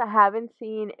guys haven't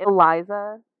seen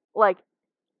Eliza like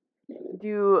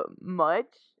do much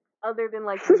other than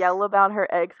like yell about her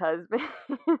ex-husband.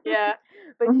 Yeah.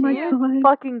 But Oh my she is God.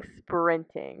 fucking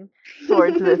sprinting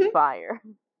towards this fire.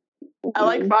 I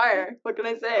like fire. What can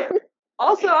I say?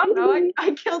 Also, I don't know.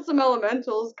 I killed some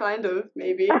elementals, kind of,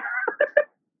 maybe.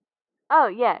 Oh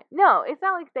yeah. No, it's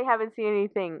not like they haven't seen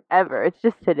anything ever. It's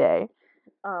just today.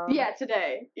 Yeah,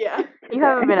 today. Yeah. You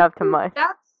haven't been up to much.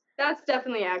 That's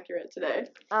definitely accurate today.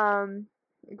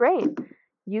 Great.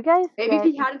 You guys Maybe if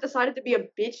get, he hadn't decided to be a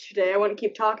bitch today, I wouldn't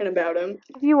keep talking about him.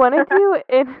 if you want to do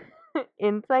an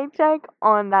insight check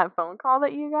on that phone call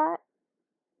that you got.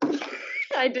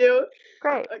 I do.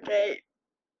 Great. Okay.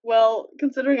 Well,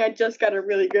 considering I just got a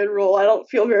really good roll, I don't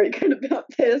feel very good about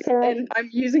this, and I'm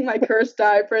using my curse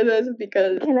die for this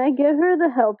because... Can I give her the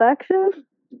help action?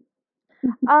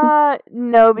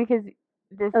 No, because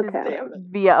this Okay. is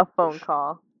via a phone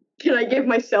call. Can I give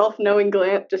myself knowing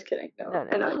glance? Just kidding.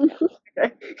 No.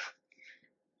 Okay.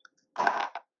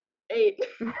 8.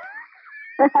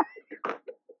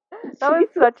 That was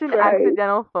such an Christ.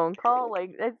 accidental phone call.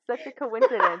 Like, it's such a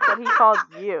coincidence that he called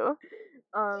you.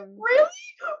 Really?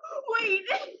 Wait.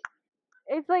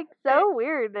 It's like so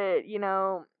weird that, you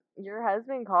know, your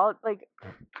husband called, like,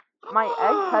 my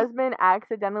ex-husband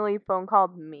accidentally phone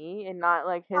called me and not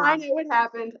like his I know what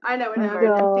happened.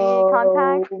 emergency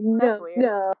contact. That's weird.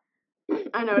 No.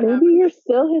 I know what Maybe happened. you're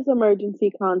still his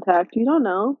emergency contact. You don't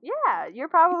know. Yeah, you're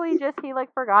probably just, he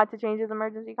like forgot to change his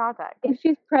emergency contact. If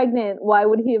she's pregnant, why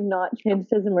would he have not changed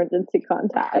his emergency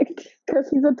contact? Because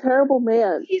he's a terrible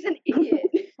man. He's an idiot.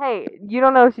 Hey, you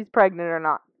don't know if she's pregnant or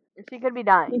not. She could be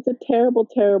dying. He's a terrible,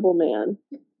 terrible man.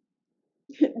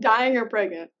 Dying or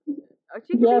pregnant?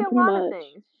 She could Yeah, be a pretty lot of much.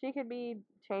 things. She could be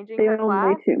changing They her own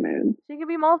class. way too moon. She could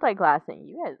be multi-classing.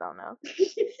 You guys don't know.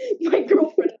 My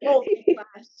girlfriend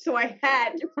multi-classed, so I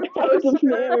had to propose to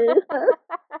her.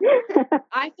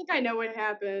 I think I know what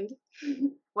happened.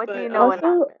 What do But you know what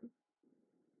also- happened?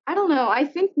 I don't know. I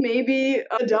think maybe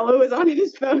Adela was on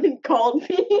his phone and called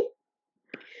me.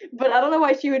 But I don't know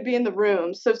why she would be in the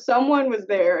room. So someone was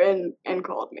there and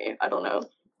called me. I don't know.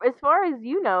 As far as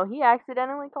you know, he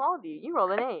accidentally called you. You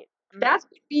rolled an 8. That's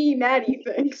what me, Maddie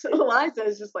thinks. Eliza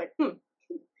is just like, Oh,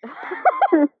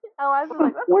 I was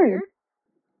like, that's weird.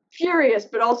 furious,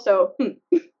 but also,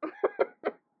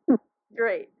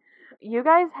 Great. You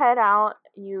guys head out,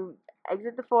 you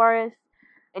exit the forest,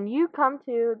 and you come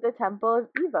to the Temple of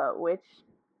Eva, which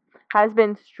has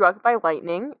been struck by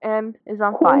lightning and is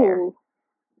on fire. Ooh.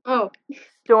 Oh,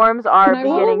 Storms are Can I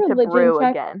roll a beginning to religion brew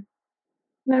check? again.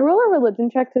 Can I roll a religion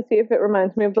check to see if it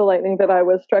reminds me of the lightning that I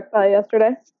was struck by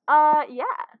yesterday? Yeah.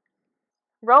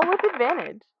 Roll with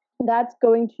advantage. That's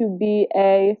going to be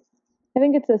I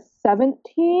think it's a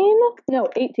 17? No,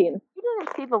 18. You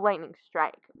didn't see the lightning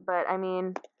strike, but I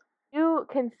mean, you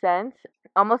can sense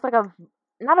almost like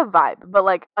not a vibe, but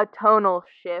like a tonal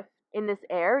shift in this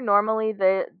air. Normally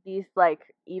these like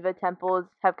Eva temples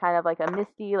have kind of like a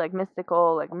misty, like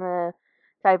mystical, like meh,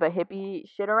 type of hippie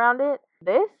shit around it.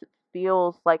 This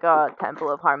feels like a temple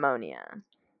of Harmonia.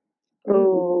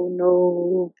 Oh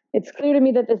no. It's clear to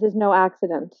me that this is no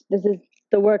accident. This is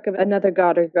the work of another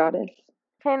god or goddess.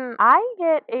 Can I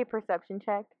get a perception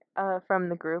check from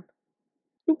the group?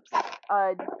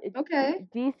 Okay.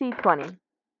 DC 20.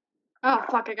 Oh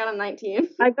fuck! I got a 19.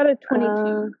 I got a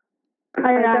 22. I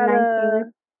got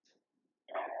 19.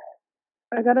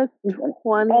 I got a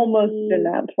 20. Almost a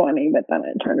nat 20, but then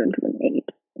it turned into an 8.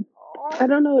 I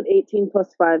don't know what 18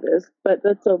 plus 5 is, but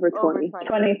that's over 20.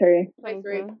 23.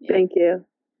 23. Thank you.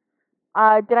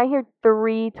 Did I hear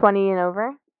 320 and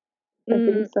over? I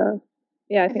think so.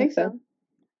 Yeah, I think so.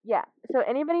 Yeah. So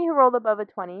anybody who rolled above a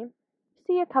 20,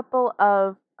 see a couple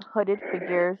of hooded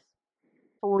figures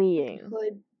fleeing.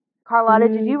 Carlotta,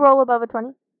 did you roll above a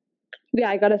 20? Yeah,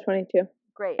 I got a 22.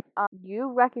 Great.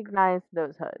 You recognize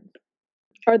those hoods.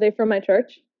 Are they from my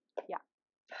church? Yeah.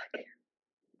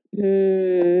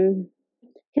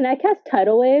 Can I cast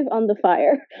Tidal Wave on the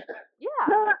fire?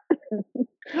 Yeah.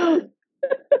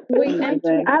 Wait, That's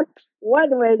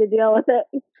one way to deal with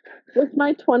it. with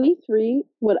my 23,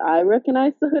 would I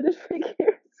recognize the hooded figures?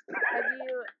 Have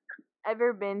you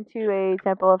ever been to a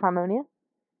Temple of Harmonia?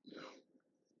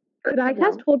 Could I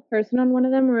cast Hold Person on one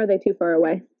of them, or are they too far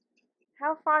away?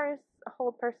 How far is a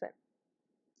Hold Person?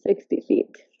 60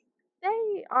 feet.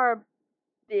 They are a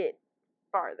bit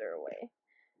farther away.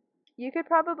 You could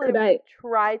probably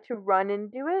try to run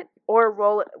and do it, or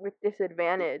roll it with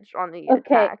disadvantage on the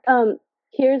attack.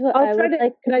 Here's what I would like to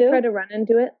do. Can I try to run and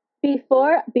do it?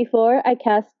 Before I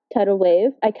cast Tidal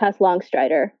Wave, I cast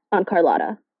Longstrider on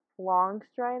Carlotta.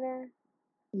 Longstrider?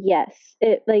 Yes,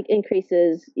 it like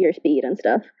increases your speed and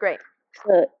stuff. Great.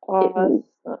 So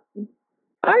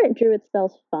Alright, druid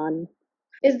spell's fun.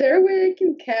 Is there a way I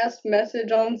can cast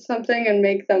message on something and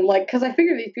make them like? Because I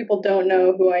figure these people don't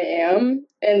know who I am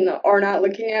and are not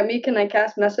looking at me. Can I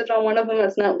cast message on one of them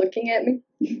that's not looking at me?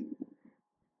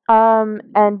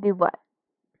 And do what?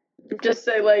 Just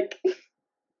say like,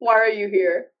 why are you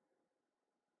here?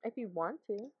 If you want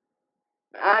to.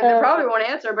 They probably won't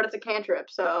answer, but it's a cantrip,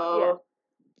 so.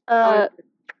 Yeah.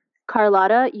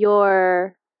 Carlotta,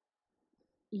 your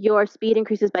speed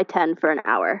increases by 10 for an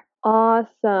hour.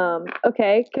 Awesome.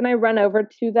 Okay, can I run over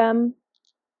to them?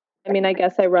 I mean, I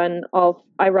guess I run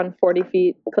 40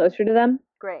 feet closer to them.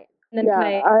 Great. And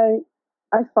then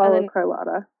I follow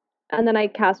Carlotta. And then I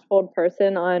cast Hold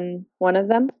Person on one of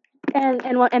them.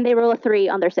 And they roll a 3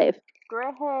 on their save.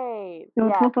 Great.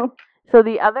 Yeah. So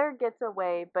the other gets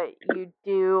away, but you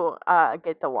do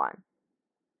get the one.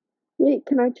 Wait,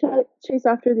 can I chase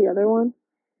after the other one?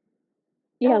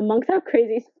 Yeah, monks have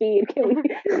crazy speed. Can we?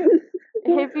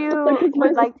 If you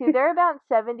would like to, they're about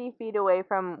 70 feet away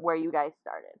from where you guys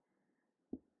started.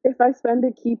 If I spend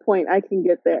a key point, I can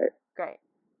get there. Great.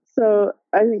 So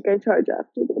I think I charge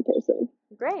after the person.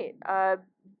 Great. Can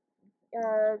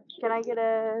I get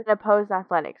an opposed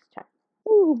athletics check?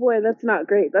 Oh boy, that's not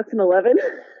great. That's an 11.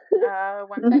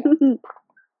 1 second.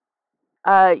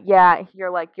 Yeah,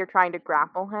 you're trying to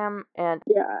grapple him, and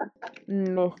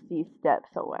Misty steps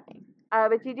away.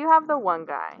 But you do have the one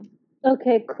guy.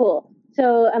 Okay, cool.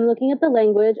 So I'm looking at the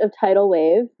language of Tidal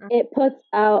Wave. Mm-hmm. It puts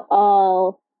out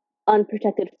all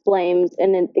unprotected flames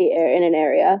in the air in an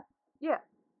area. Yeah.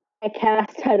 I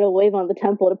cast Tidal Wave on the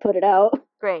temple to put it out.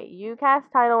 Great. You cast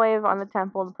Tidal Wave on the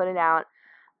temple to put it out.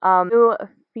 You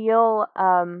feel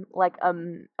like a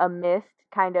mist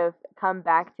kind of come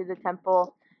back to the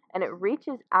temple, and it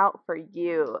reaches out for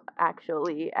you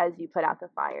actually as you put out the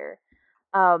fire.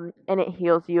 And it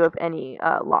heals you of any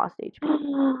lost HP.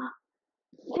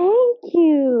 Thank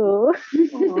you.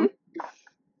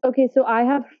 Okay, so I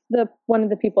have one of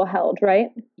the people held, right?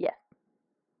 Yes.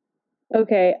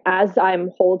 Okay, as I'm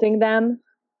holding them,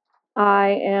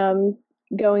 I am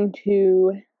going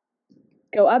to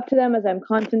go up to them as I'm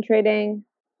concentrating.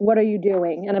 What are you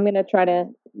doing? And I'm going to try to,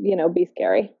 be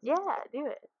scary. Yeah, do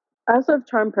it. I also have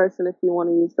Charm Person if you want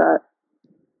to use that.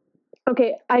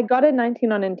 Okay, I got a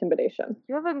 19 on Intimidation.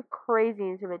 You have a crazy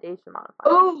Intimidation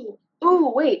modifier.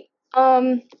 Oh, wait.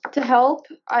 To help,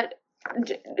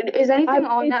 is anything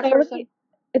on that person?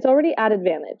 It's already at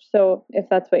advantage, so if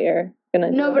that's what you're gonna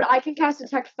do. No, but I can cast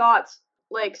Detect Thoughts,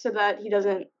 so that he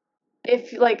doesn't,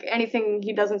 if, anything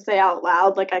he doesn't say out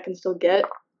loud, I can still get.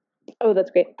 Oh, that's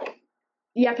great.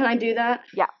 Yeah, can I do that?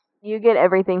 Yeah. You get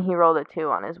everything he rolled a 2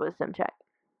 on his wisdom check.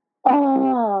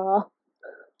 Oh.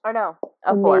 Or no,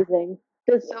 a 4. Amazing.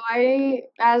 So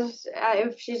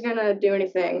if she's gonna do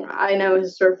anything, I know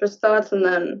his surface thoughts, and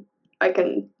then I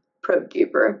can probe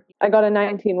deeper. I got a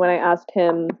 19 when I asked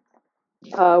him,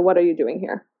 what are you doing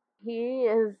here? He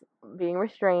is being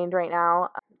restrained right now,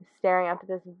 staring up at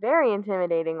this very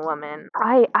intimidating woman.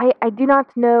 I do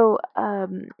not know,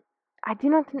 I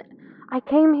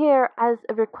came here as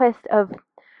a request of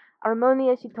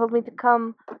Harmonia. She told me to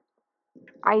come.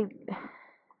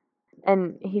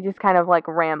 And he just kind of like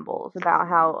rambles about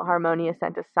how Harmonia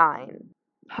sent a sign.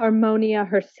 Harmonia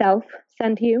herself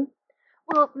sent you?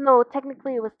 Well, no,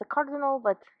 technically it was the Cardinal,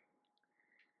 but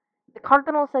the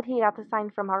Cardinal said he got the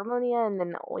sign from Harmonia, and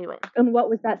then we went. And what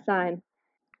was that sign?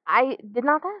 I did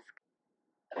not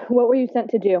ask. What were you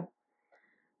sent to do?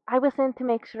 I was sent to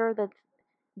make sure that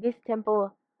this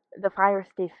temple, the fire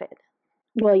stay fed.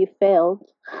 Well, you failed.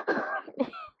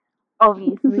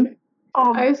 Obviously.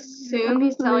 I assume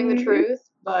he's telling the truth,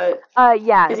 but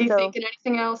yeah. Is he thinking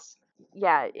anything else?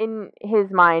 Yeah, in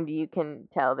his mind, you can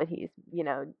tell that he's,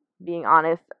 being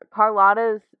honest.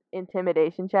 Carlotta's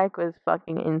intimidation check was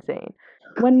fucking insane.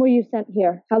 When were you sent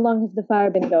here? How long has the fire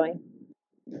been going?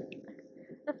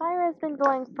 The fire has been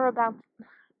going for about,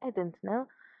 I didn't know.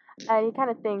 And he kind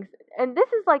of thinks, and this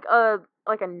is like a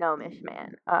gnomish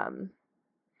man. And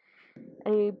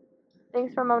he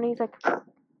thinks for a moment. He's like,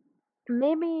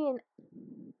 maybe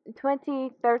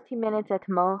 20, 30 minutes at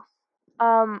most.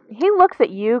 He looks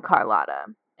at you, Carlotta,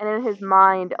 and in his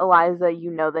mind, Eliza, you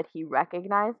know that he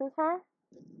recognizes her.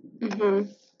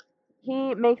 Mm-hmm.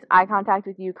 He makes eye contact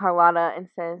with you, Carlotta, and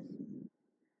says,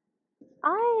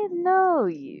 I know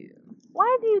you.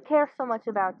 Why do you care so much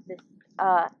about this,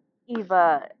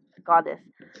 Eva goddess?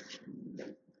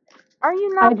 Are you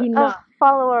not a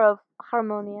follower of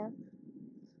Harmonia?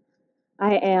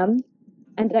 I am,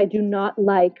 and I do not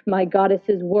like my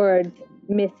goddess's words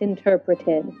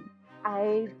misinterpreted.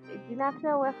 I do not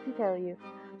know what to tell you.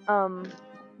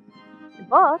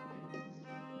 But,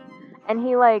 and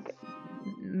he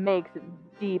makes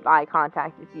deep eye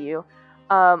contact with you.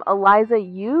 Eliza,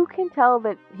 you can tell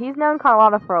that he's known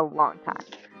Carlotta for a long time.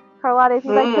 Carlotta, if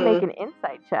you'd like to make an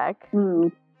insight check,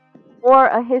 or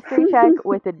a history check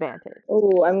with advantage.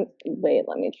 Oh, wait,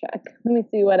 let me check. Let me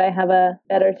see what I have a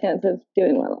better chance of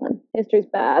doing well on. History's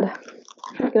bad.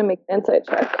 I'm gonna make an insight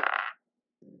check.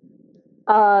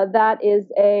 That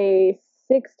is a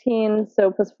 16,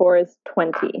 so plus 4 is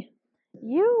 20.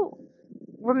 You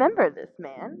remember this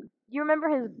man. You remember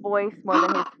his voice more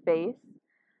than his face,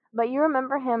 but you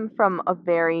remember him from a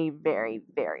very, very,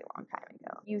 very long time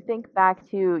ago. You think back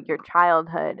to your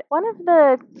childhood. One of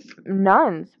the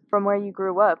nuns from where you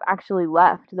grew up actually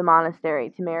left the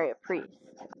monastery to marry a priest,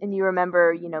 and you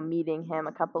remember, meeting him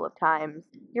a couple of times.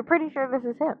 You're pretty sure this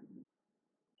is him.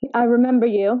 I remember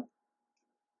you.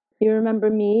 You remember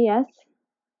me, yes?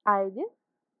 I do.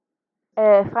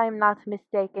 If I'm not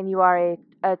mistaken, you are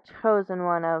a chosen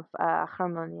one of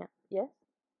Harmonia, yes?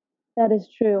 That is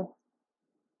true.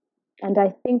 And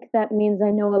I think that means I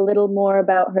know a little more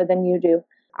about her than you do.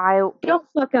 Don't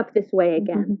fuck up this way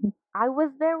again. I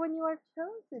was there when you were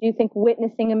chosen. Do you think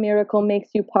witnessing a miracle makes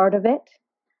you part of it?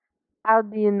 How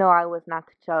do you know I was not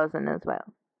chosen as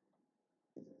well?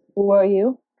 Were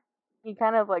you? He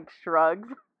kind of shrugs.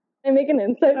 I make an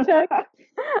insight check.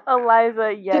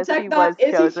 Eliza, yes, he was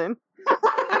chosen.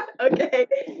 Okay.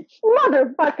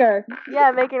 Motherfucker.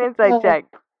 Yeah, make an insight check.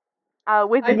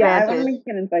 With advantage. Yeah, I want to make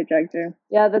an insight check too.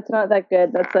 Yeah, that's not that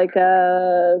good. That's I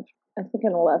think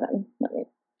an 11.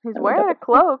 He's wearing a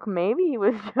cloak. Maybe he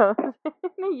was chosen.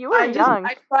 You were young.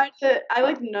 I tried to,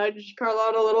 nudge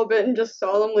Carlotta a little bit and just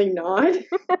solemnly nod.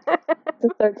 It's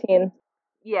a 13.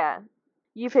 Yeah,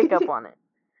 you pick up on it.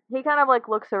 He kind of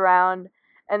looks around,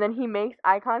 and then he makes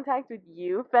eye contact with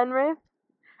you, Fenris,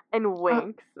 and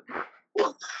winks.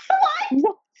 What?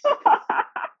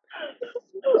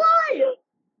 Why?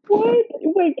 What?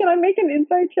 Wait, can I make an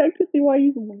insight check to see why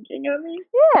he's winking at me?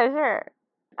 Yeah, sure.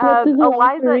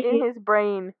 Eliza, in his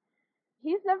brain,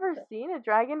 he's never seen a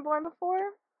dragonborn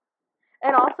before,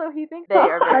 and also he thinks they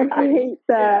are very pretty. I hate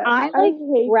that. I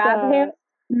hate grab that. him.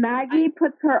 Maggie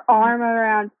puts her arm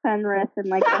around Fenris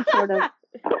and a sort of.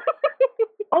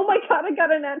 Oh my god, I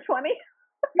got a nat 20.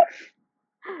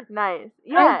 Nice.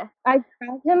 Yeah. I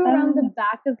grab him around the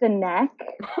back of the neck,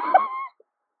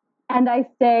 and I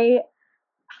say,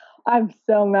 I'm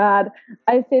so mad.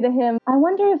 I say to him, I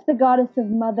wonder if the goddess of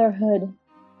motherhood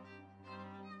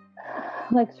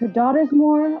likes her daughters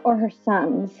more or her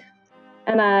sons.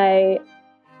 And I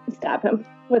stab him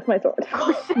with my sword.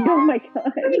 Oh my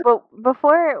god. But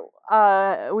before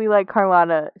we let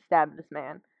Carlotta stab this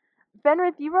man,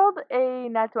 Fenris, you rolled a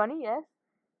nat 20, yes?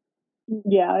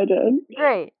 Yeah, I did.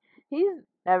 Great. He's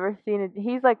never seen it.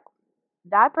 He's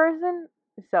that person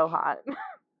is so hot.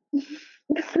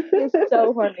 He's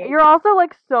so horny. You're also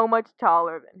like so much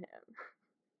taller than him.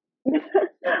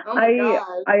 Oh my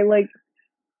god.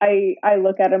 I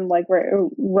look at him like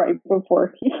right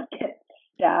before he gets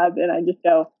stabbed, and I just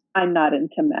go, I'm not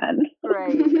into men.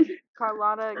 Great.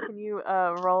 Carlotta, can you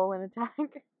roll an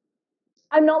attack?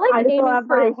 I'm not like I still aiming have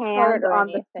for my his heart hand or on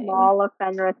the anything. small of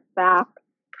Fenris' back.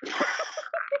 It's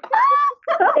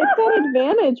an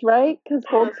advantage, right? Because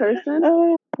hold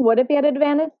person. What if he had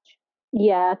advantage?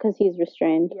 Yeah, because he's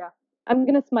restrained. Yeah. I'm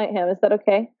gonna smite him. Is that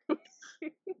okay?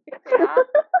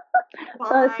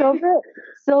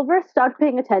 Silver stopped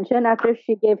paying attention after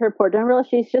she gave her portrait roll.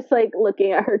 She's just like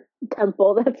looking at her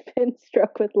temple that's been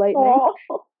struck with lightning.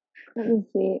 Oh. Let me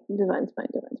see. Divine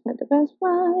smite.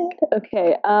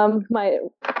 Okay. My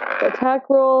attack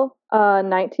roll,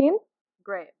 19.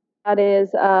 Great. That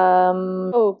is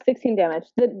 16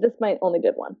 damage. This might only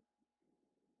did 1.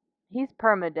 He's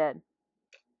perma-dead.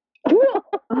 Oh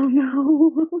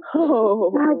no.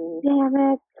 Oh. God damn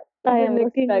it. I am Didn't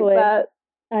looking expect away. that.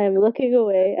 I am looking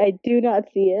away. I do not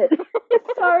see it.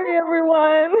 Sorry,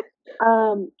 everyone.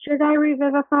 Should I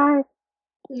revivify?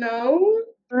 No.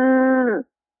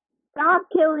 Stop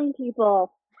killing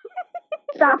people.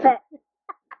 Stop it.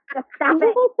 Just stop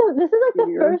This it. is like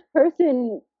the first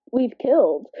person we've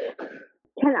killed.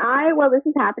 Can I, while this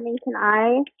is happening, can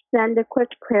I send a quick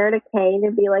prayer to Kane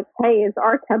and be like, hey, is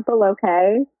our temple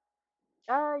okay?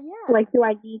 Yeah. Like, do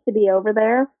I need to be over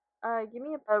there? Give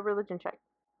me a religion check.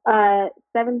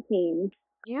 17.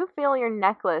 You feel your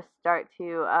necklace start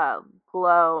to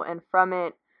glow, and from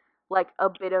it, like a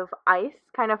bit of ice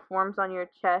kind of forms on your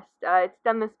chest. It's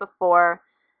done this before.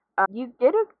 You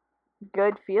get a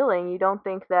good feeling. You don't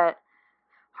think that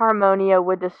Harmonia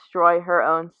would destroy her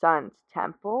own son's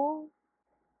temple?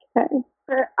 Okay.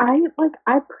 But I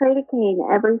pray to Kane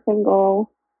every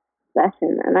single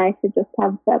session, and I should just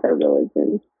have better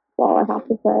religion. That's all I have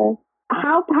to say.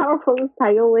 How powerful is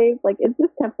tidal wave? Like, is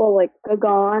this temple like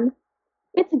gone?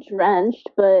 It's drenched,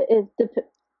 but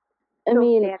I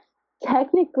mean,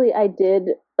 technically, I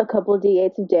did a couple of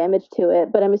d8s of damage to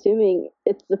it, but I'm assuming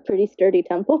it's a pretty sturdy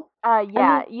temple.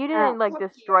 Yeah, you didn't like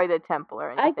destroy the temple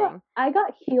or anything. I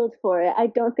got healed for it. I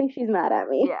don't think she's mad at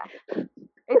me. Yeah,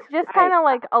 it's just kind of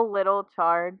like a little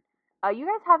charred. You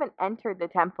guys haven't entered the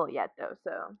temple yet, though,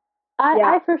 so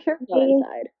I for sure go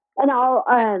inside. And I'll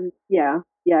I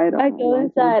go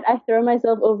inside. I throw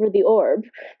myself over the orb.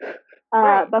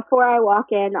 Before I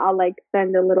walk in, I'll like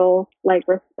send a little like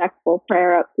respectful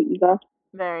prayer up to Eva.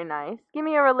 Very nice. Give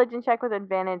me a religion check with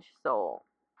advantage, soul.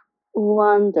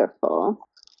 Wonderful.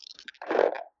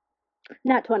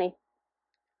 Not 20.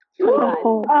 25.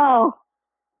 Oh.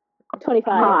 25.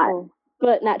 God.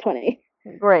 But not 20.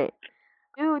 Great.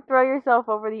 You throw yourself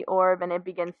over the orb and it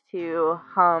begins to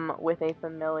hum with a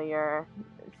familiar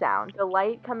sound. The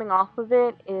light coming off of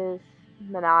it is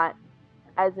not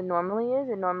as it normally is.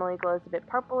 It normally glows a bit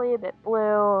purpley, a bit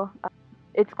blue.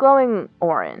 It's glowing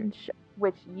orange,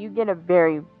 which you get a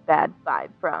very bad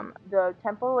vibe from. The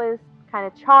temple is kind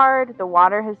of charred. The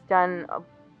water has done a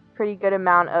pretty good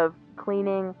amount of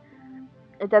cleaning.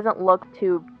 It doesn't look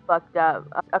too fucked up.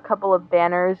 A couple of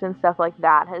banners and stuff like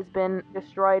that has been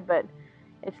destroyed, but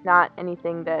it's not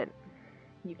anything that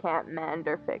you can't mend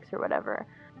or fix or whatever.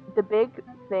 The big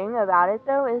thing about it,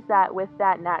 though, is that with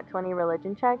that nat 20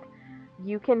 religion check,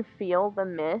 you can feel the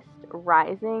mist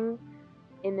rising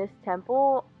in this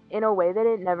temple in a way that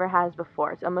it never has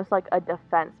before. It's almost like a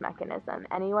defense mechanism.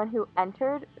 Anyone who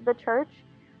entered the church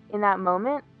in that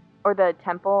moment, or the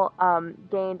temple,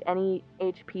 gained any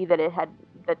HP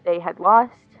that they had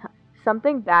lost.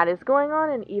 Something bad is going on,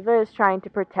 and Eva is trying to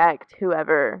protect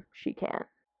whoever she can.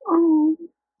 Oh.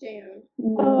 Damn.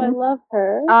 Oh, I love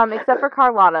her. Except for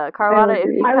Carlotta. Carlotta, if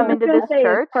you come into this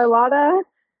church, Carlotta,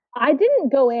 I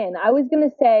didn't go in. I was gonna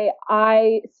say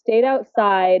I stayed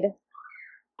outside,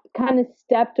 kind of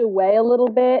stepped away a little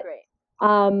bit,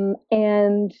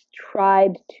 and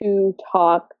tried to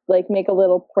talk, like make a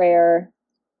little prayer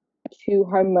to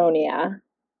Harmonia.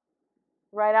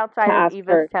 Right outside of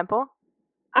Eva's temple?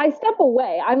 I step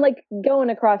away. I'm like going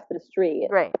across the street.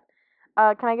 Great.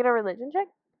 Can I get a religion check?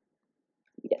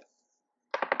 Yes.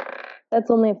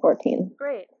 That's only a 14.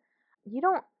 Great. You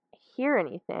don't hear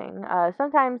anything.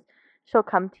 Sometimes she'll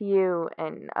come to you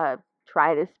and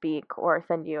try to speak or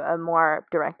send you a more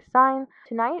direct sign.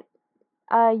 Tonight,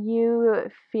 you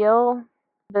feel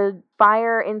the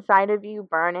fire inside of you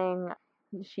burning.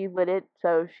 She lit it,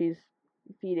 so she's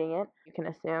feeding it, you can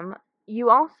assume. You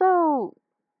also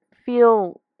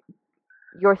feel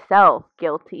yourself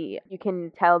guilty. You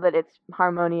can tell that it's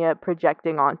Harmonia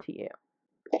projecting onto you.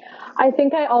 I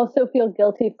think I also feel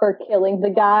guilty for killing the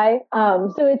guy.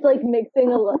 So it's like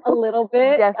mixing a little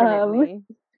bit. Definitely.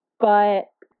 But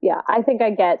yeah, I think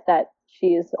I get that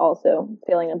she's also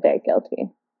feeling a bit guilty.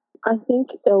 I think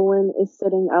Ilwyn is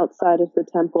sitting outside of the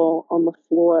temple on the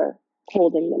floor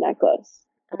holding the necklace.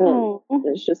 And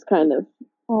it's just kind of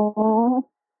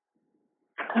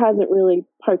hasn't really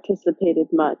participated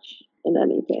much in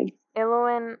anything.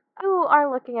 Ilwyn, you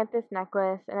are looking at this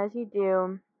necklace, and as you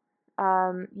do,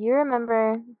 you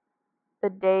remember the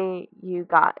day you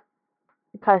got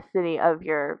custody of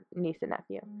your niece and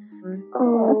nephew.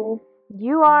 Oh.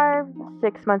 You are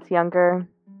 6 months younger,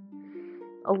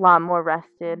 a lot more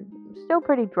rested, still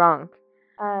pretty drunk.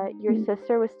 Your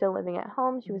sister was still living at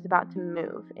home. She was about to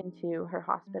move into her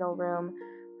hospital room.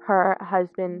 Her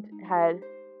husband had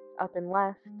up and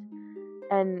left,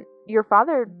 and your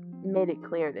father made it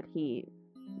clear that he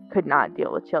could not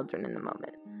deal with children in the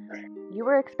moment. You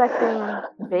were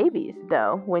expecting babies,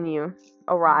 though, when you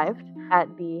arrived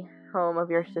at the home of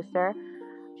your sister.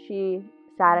 She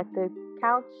sat at the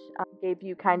couch, gave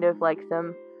you kind of like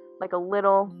a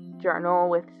little journal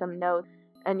with some notes,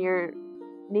 and your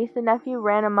niece and nephew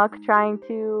ran amok trying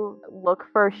to look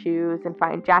for shoes and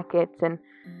find jackets and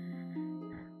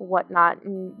whatnot.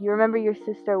 And you remember your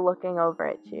sister looking over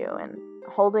at you and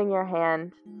holding your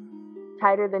hand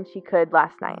tighter than she could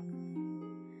last night.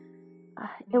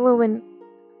 Ilwyn,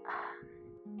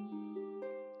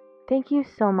 thank you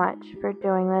so much for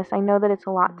doing this. I know that it's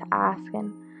a lot to ask,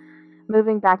 and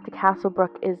moving back to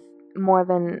Castlebrook is more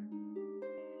than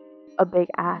a big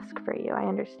ask for you. I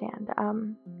understand.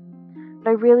 But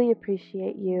I really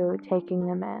appreciate you taking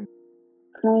them in.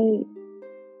 I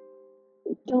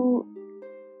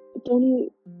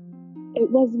didn't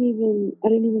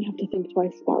even have to think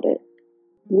twice about it.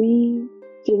 We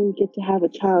didn't get to have a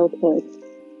childhood,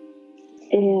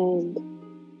 and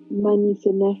my niece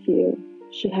and nephew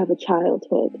should have a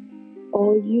childhood.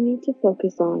 All you need to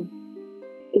focus on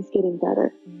is getting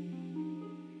better.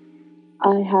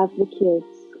 I have the kids.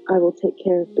 I will take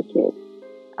care of the kids.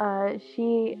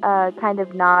 She kind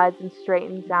of nods and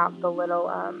straightens out the little,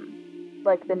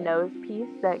 like the nose piece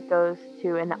that goes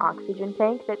to an oxygen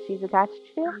tank that she's attached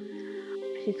to.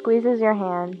 She squeezes your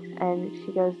hand and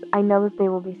she goes, I know that they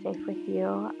will be safe with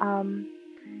you.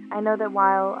 I know that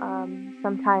while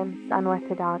sometimes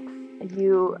unorthodox,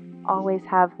 you always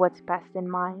have what's best in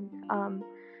mind. And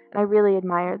I really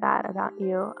admire that about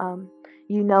you.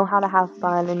 You know how to have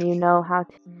fun, and you know how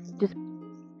to just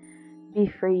be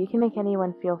free. You can make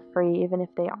anyone feel free, even if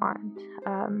they aren't.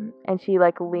 And she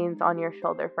like leans on your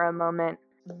shoulder for a moment.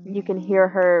 You can hear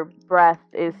her breath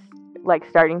is like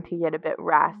starting to get a bit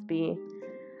raspy.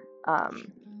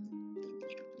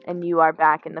 And you are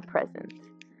back in the present,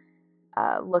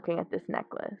 looking at this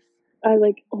necklace. I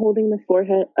like holding the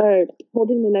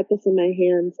necklace in my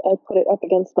hands. I put it up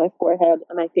against my forehead,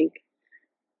 and I think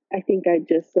I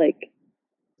just like,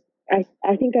 I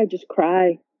think I just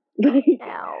cry. Like,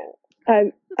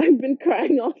 I've been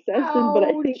crying all session, but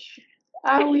I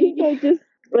think I just,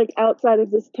 like, outside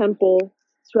of this temple,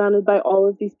 surrounded by all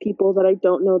of these people that I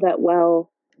don't know that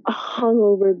well,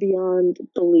 hungover beyond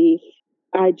belief,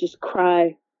 I just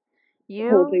cry.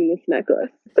 You holding this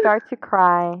necklace. Start to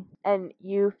cry, and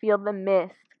you feel the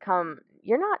mist come.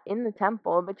 You're not in the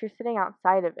temple, but you're sitting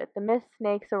outside of it. The mist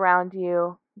snakes around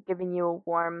you, giving you a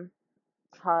warm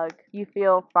hug. You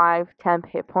feel 5 temp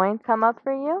hit points come up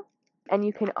for you, and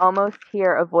you can almost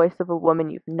hear a voice of a woman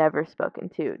you've never spoken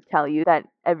to tell you that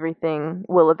everything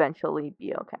will eventually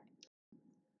be okay.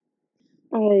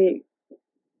 I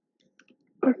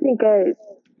think I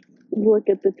look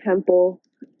at the temple,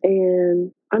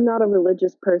 and I'm not a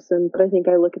religious person, but I think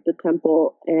I look at the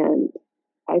temple and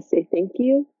I say thank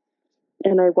you,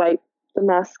 and I wipe the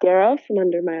mascara from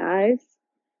under my eyes.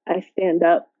 I stand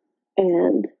up,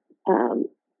 and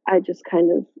I just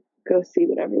kind of go see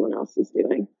what everyone else is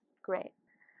doing. Great.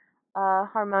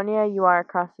 Harmonia, you are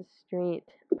across the street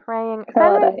praying.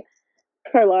 Carlotta.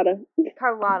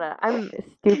 I'm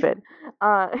stupid.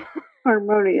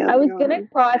 Harmonia. I was gonna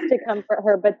cross to comfort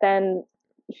her, but then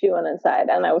she went inside,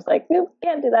 and I was like, nope,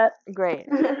 can't do that. Great.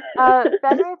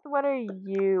 Fenrith, what are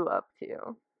you up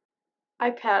to?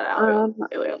 I pat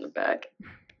Illy on the back.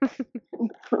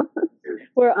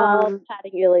 We're all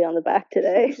patting Illy on the back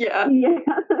today. Yeah.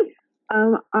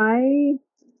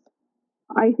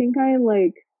 I think I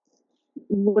like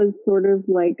was sort of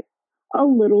like a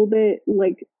little bit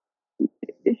like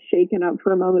shaken up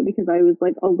for a moment because I was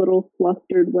like a little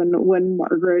flustered when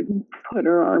Margaret put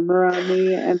her arm around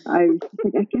me, and I was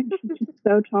like, again, she's just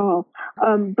so tall.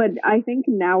 But I think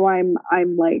now I'm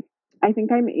like, I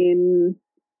think I'm in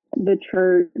the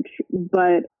church,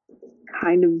 but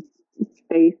kind of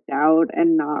spaced out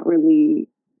and not really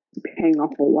paying a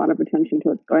whole lot of attention to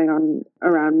what's going on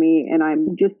around me, and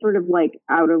I'm just sort of like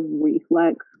out of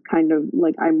reflex, kind of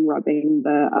like I'm rubbing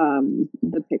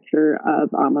the picture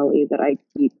of Amelie that I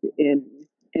keep in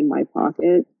my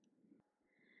pocket.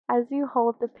 As you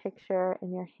hold the picture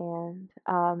in your hand,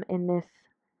 in this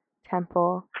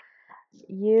temple,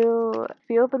 you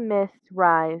feel the mist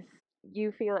rise.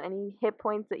 You feel any hit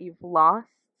points that you've lost.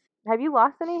 Have you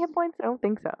lost any hit points? I don't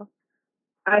think so.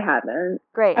 I haven't.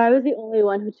 Great. I was the only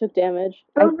one who took damage.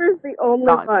 Silver's the only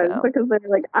thought one so. because they're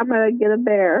like, I'm gonna get a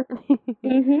bear.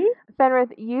 Mm-hmm.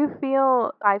 Fenrith, you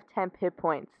feel 5 temp hit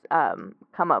points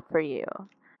come up for you.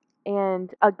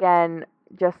 And again,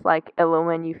 just like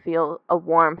Illumin, you feel a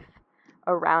warmth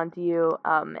around you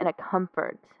and a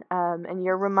comfort. And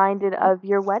you're reminded of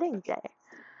your wedding day.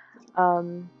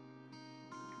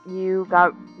 You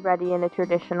got ready in a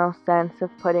traditional sense of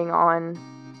putting on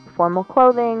formal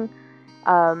clothing,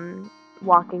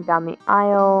 walking down the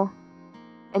aisle,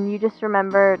 and you just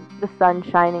remember the sun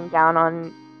shining down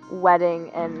on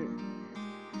wedding and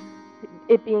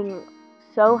it being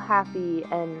so happy,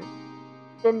 and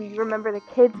then you remember the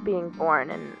kids being born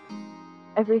and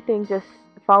everything just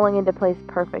falling into place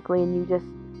perfectly, and you just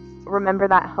remember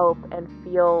that hope and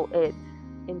feel it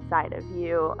inside of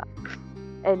you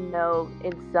and know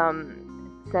in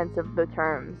some sense of the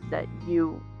terms that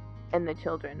you and the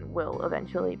children will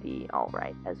eventually be all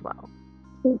right as well.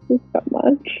 Thank you so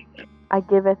much. I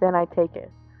giveth and I taketh.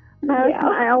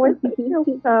 I always feel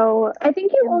so. I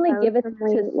think you only give it to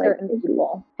emotionally, certain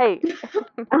people. Hey,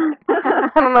 I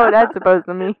don't know what that's supposed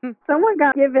to mean. Someone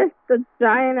got Gibbous the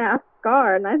giant ass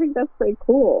scar, and I think that's pretty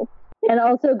cool. And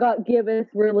also got Gibbous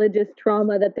religious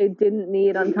trauma that they didn't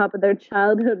need on top of their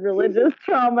childhood religious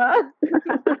trauma.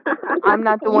 I'm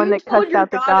not the one that cussed out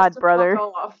the god, brother.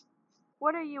 Off.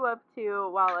 What are you up to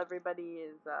while everybody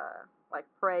is like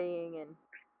praying and?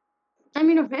 I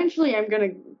mean, eventually I'm gonna,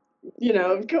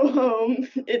 go home.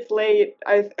 It's late,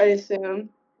 I assume.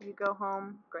 You go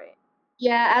home? Great.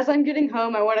 Yeah, as I'm getting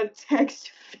home, I want to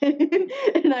text Finn,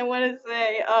 and I want to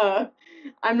say,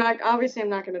 I'm not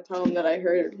gonna tell him that I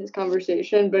heard his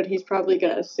conversation, but he's probably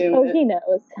gonna assume Oh, it. he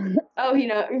knows. Oh, he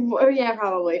knows. Oh, yeah,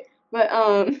 probably. But,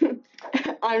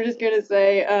 I'm just gonna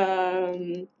say,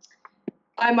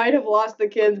 I might have lost the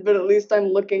kids, but at least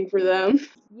I'm looking for them.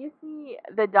 You see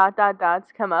the ...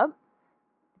 dots come up,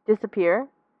 disappear,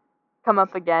 come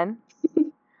up again,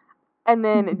 and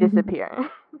then disappear.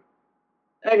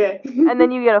 Okay. And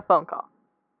then you get a phone call.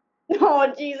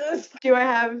 Oh, Jesus. Do I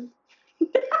have...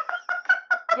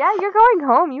 Yeah, you're going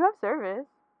home. You have service.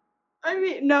 I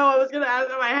mean, no, I was gonna ask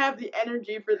if I have the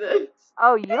energy for this.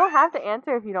 Oh, you don't have to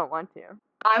answer if you don't want to.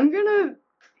 I'm gonna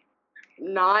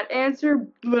not answer,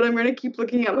 but I'm gonna keep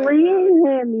looking at my phone.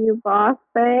 Read him, you boss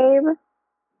babe.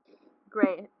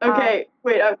 Great. Okay,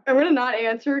 wait, I'm gonna not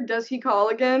answer. Does he call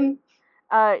again?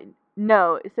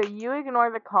 No. So you ignore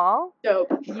the call.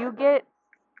 Dope. You get,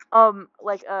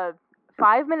 like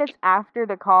 5 minutes after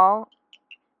the call,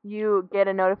 you get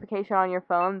a notification on your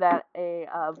phone that a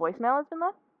voicemail has been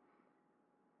left.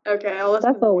 Okay, I'll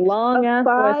listen. That's a long ass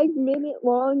 5-minute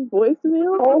long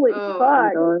voicemail? Holy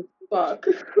fuck.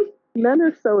 Men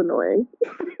are so annoying.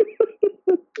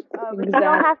 But you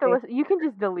don't have to listen. You can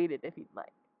just delete it if you'd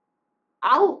like.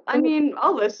 I'll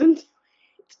listen.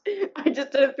 I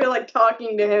just didn't feel like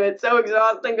talking to him. It's so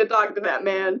exhausting to talk to that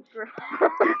man.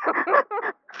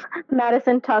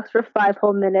 Madison talks for 5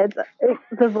 whole minutes.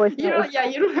 The voice. You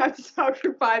don't have to talk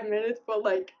for 5 minutes, but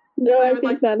like. No, I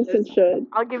think Madison should.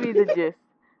 I'll give you the gist.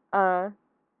 So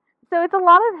it's a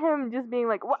lot of him just being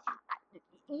like, "What?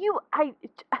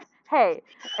 Hey,"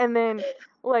 and then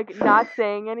like not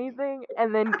saying anything,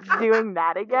 and then doing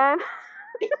that again.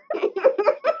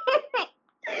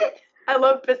 I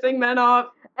love pissing men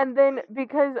off. And then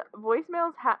because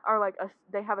voicemails are like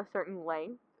they have a certain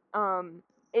length,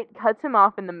 it cuts him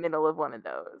off in the middle of one of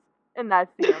those, and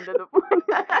that's the end of the voice.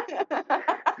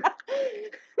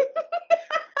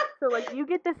 So like you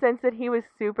get the sense that he was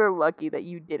super lucky that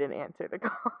you didn't answer the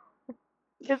call,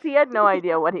 because he had no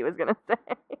idea what he was gonna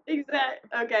say. Exactly.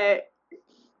 Okay.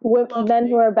 Men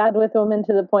who are bad with women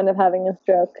to the point of having a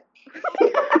stroke.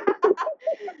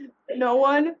 No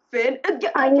one, Finn.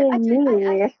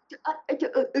 Me.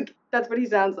 That's what he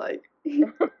sounds like.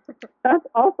 That's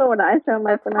also what I sound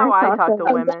like when How I talk to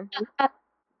women.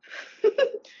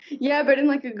 Yeah, but in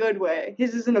like a good way.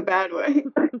 His isn't a bad way.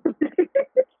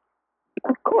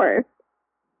 Of course.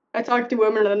 I talk to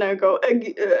women and then I go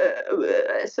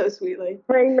so sweetly.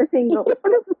 Bring the single.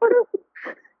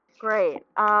 Great.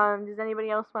 Does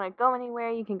anybody else want to go anywhere?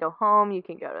 You can go home. You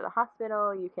can go to the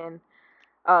hospital. You can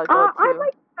go I'd to?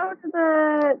 like to go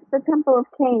to the Temple of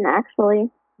Cain, actually.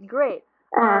 Great.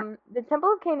 Uh, The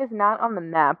Temple of Cain is not on the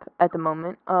map at the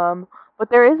moment. But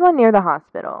there is one near the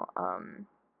hospital.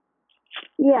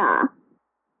 yeah.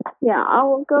 Yeah,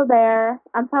 I'll go there.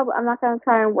 I'm not gonna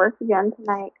try and work again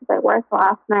tonight because I worked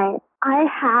last night. I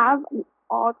have an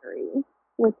augury,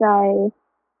 which I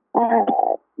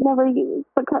never use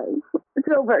because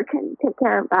Silver can take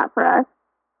care of that for us.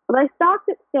 But I stopped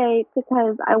at State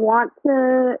because I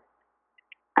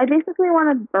basically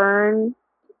want to burn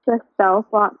the spell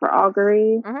slot for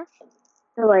augury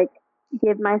to like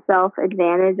give myself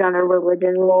advantage on a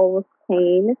religion roll with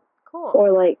Cain. Cool.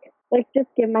 Or like just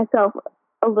give myself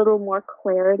a little more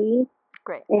clarity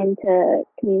into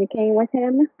communicating with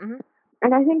him. Mm-hmm.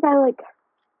 And I think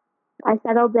I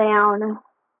settled down,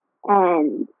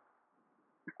 and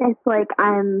it's like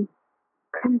I'm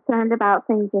concerned about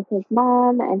things with his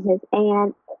mom and his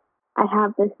aunt. I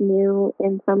have this new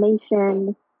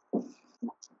information,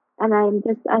 and I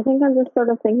think I'm just sort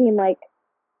of thinking like,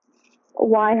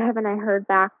 why haven't I heard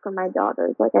back from my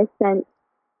daughters? Like I sent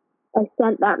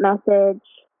that message.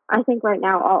 I think right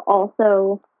now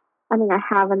I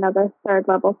have another 3rd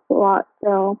level slot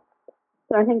still.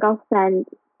 So I think I'll sending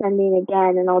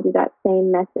again, and I'll do that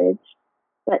same message,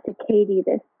 but to Katie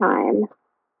this time.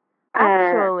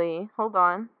 Actually, hold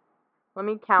on. Let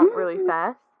me count really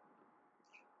fast.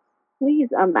 Please,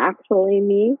 actually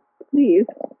me. Please.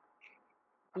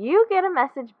 You get a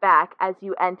message back as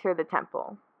you enter the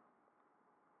temple.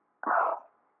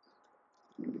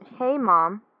 Hey,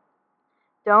 Mom.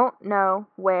 Don't know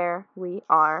where we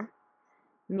are.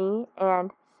 Me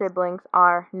and siblings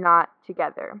are not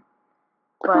together.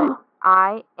 But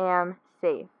I am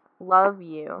safe. Love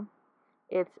you.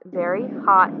 It's very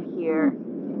hot here.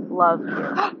 Love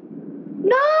you.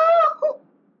 No!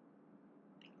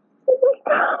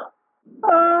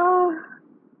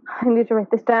 I need to write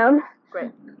this down.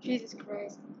 Great. Jesus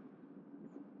Christ.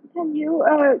 Can you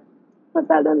put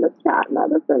that in the chat,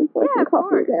 Madison, so I can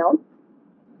copy it down?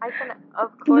 I can,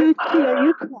 of course. Lucy, are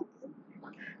you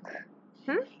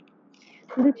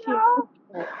Lucy, No.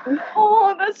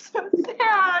 Oh, that's so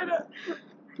sad.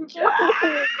 Don't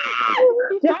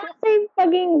say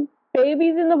fucking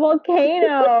babies in the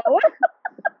volcano.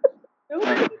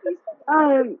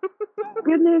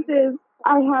 Good news is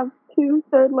I have 2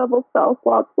 3rd level spell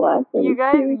slots left. And You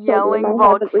guys 2 yelling children I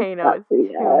haven't reached volcano out is to too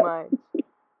yet. much.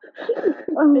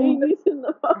 Babies in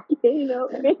the volcano.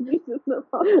 Babies in the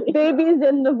volcano. Babies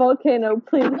in the volcano,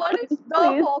 please. What is the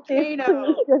please, volcano?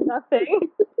 Please, do nothing.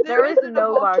 There is isn't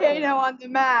no a volcano on the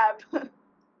map.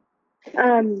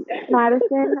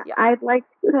 Madison, I'd like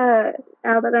to,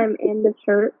 now that I'm in the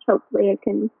church, hopefully it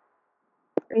can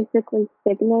basically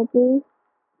signal me.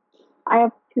 I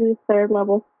have 2 3rd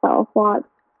level spell slots.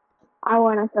 I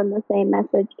want to send the same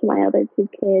message to my other 2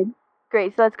 kids.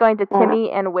 Great, so that's going to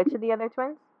Timmy and which of the other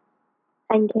twins?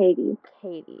 And Katie.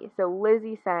 Katie. So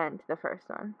Lizzie sent the first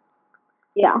one.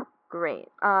 Yeah. Great.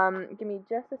 Give me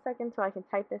just a second so I can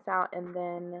type this out, and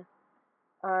then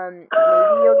maybe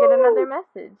you'll get another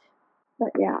message.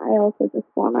 But yeah, I also just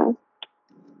want to,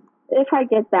 if I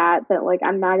get that like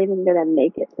I'm not even going to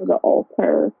make it to the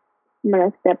altar. I'm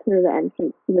going to step through the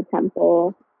entrance to the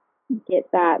temple,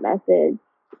 get that message,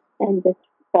 and just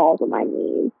fall to my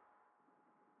knees.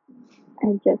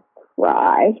 And just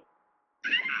cry.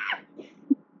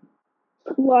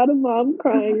 A lot of mom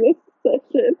crying this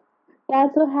session.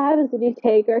 That's what happens when you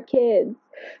take our kids.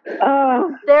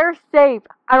 They're safe.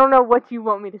 I don't know what you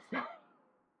want me to say.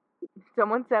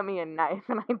 Someone sent me a knife,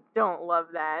 and I don't love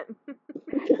that.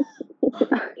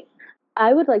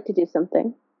 I would like to do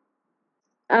something.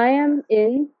 I am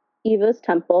in Eva's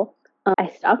temple. I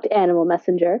stalked Animal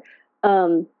Messenger.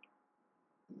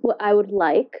 What I would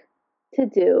like to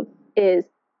do is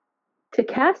to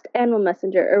cast Animal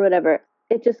Messenger or whatever.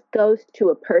 It just goes to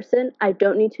a person. I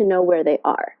don't need to know where they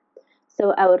are.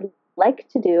 So I would like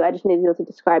to do, I just need to be able to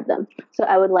describe them. So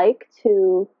I would like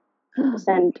to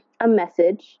send a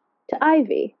message to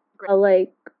Ivy.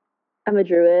 I'm a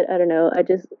druid, I don't know, I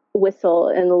just whistle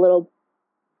and a little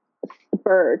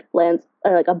bird lands,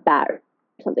 like a bat or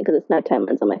something, because it's nighttime,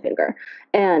 lands on my finger.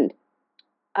 And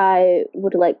I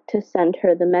would like to send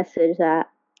her the message that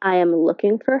I am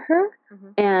looking for her,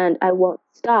 and I won't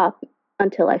stop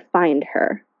until I find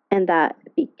her, and that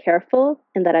be careful,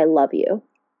 and that I love you.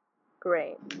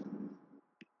 Great.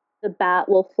 The bat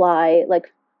will fly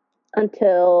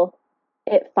until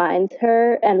it finds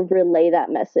her and relay that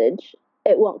message.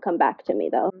 It won't come back to me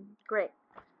though. Great.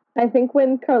 I think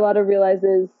when Carlotta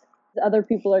realizes other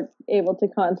people are able to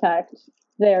contact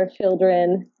their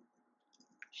children,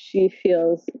 she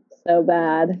feels so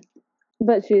bad.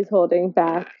 but she's holding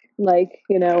back, like,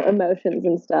 emotions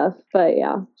and stuff. But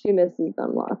yeah, she misses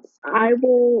them lots. I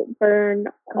will burn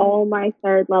all my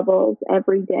third levels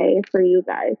every day for you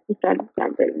guys to send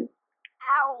sending.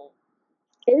 Ow.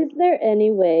 Is there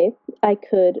any way I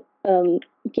could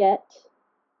get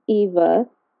Eva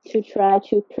to try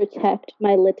to protect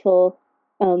my little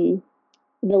the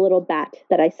little bat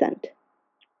that I sent?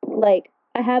 Like,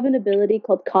 I have an ability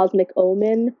called Cosmic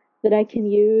Omen that I can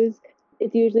use.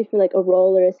 It's usually for like a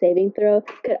roll or a saving throw.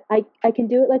 I can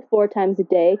do it like 4 times a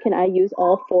day. Can I use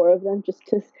all 4 of them just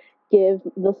to give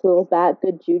this little bat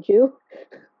good juju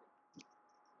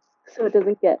so it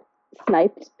doesn't get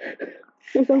sniped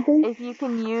or something? If you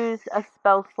can use a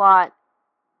spell slot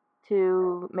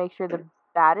to make sure the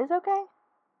bat is okay?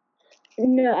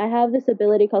 No, I have this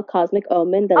ability called Cosmic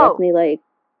Omen that lets me like.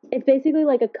 It's basically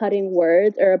like a cutting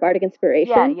words or a bardic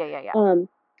inspiration. Yeah.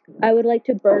 I would like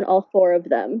to burn all 4 of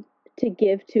them to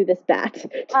give to this bat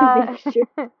to make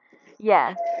sure.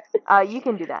 Yeah. You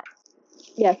can do that.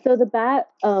 Yeah, so the bat,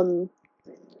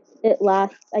 it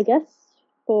lasts, I guess,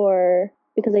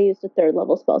 because I used a 3rd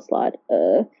level spell slot,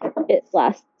 it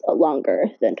lasts longer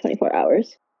than 24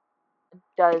 hours.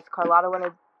 Does Carlotta want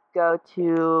to go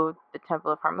to the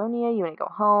Temple of Harmonia? You want to go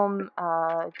home?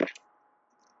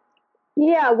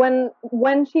 Yeah,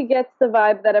 when she gets the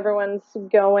vibe that everyone's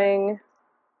going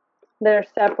their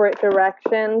separate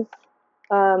directions,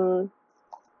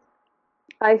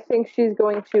 I think she's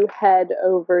going to head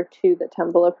over to the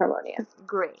Temple of Harmonia.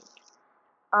 Great.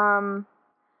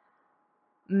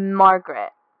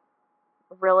 Margaret,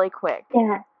 really quick.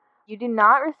 Yeah. You do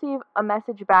not receive a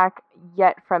message back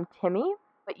yet from Timmy,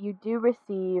 but you do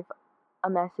receive a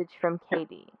message from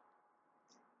Katie.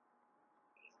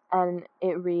 And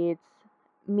it reads,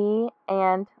 "Me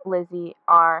and Lizzie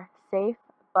are safe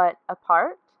but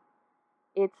apart.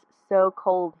 It's so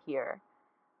cold here.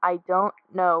 I don't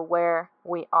know where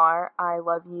we are. I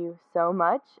love you so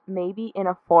much. Maybe in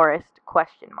a forest, ?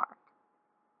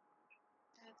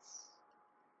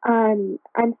 I'm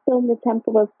still in the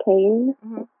Temple of Cain.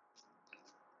 Mm-hmm.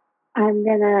 I'm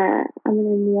gonna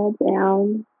kneel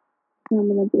down and I'm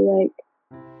gonna be like,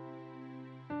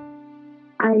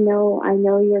 I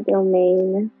know your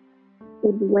domain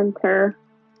is winter,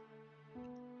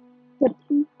 but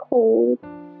she's cold.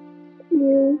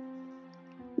 Can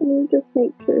you just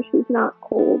make sure she's not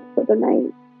cold for the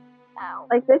night? Ow.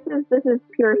 Like this is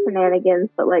pure shenanigans,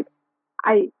 but like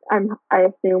I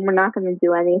assume we're not gonna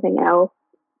do anything else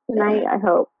tonight. I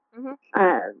hope. Mm-hmm.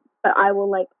 But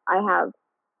I have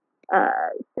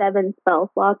 7 spell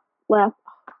slots left,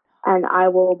 and I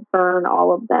will burn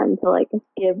all of them to like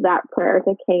give that prayer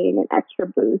to Cain an extra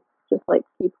boost, just like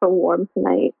keep her warm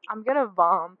tonight. I'm gonna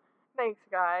vom. Thanks,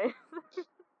 guys.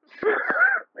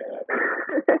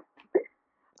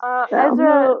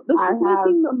 Ezra, this is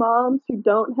making the moms who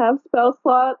don't have spell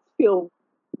slots feel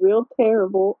real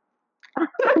terrible.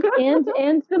 and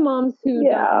the moms who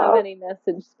don't have any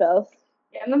message spells.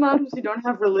 And the moms who don't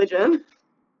have religion.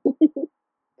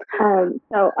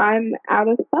 So I'm out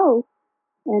of spells,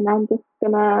 and I'm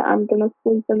gonna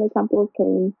sleep in the Temple of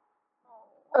Cain.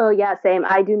 Oh yeah, same.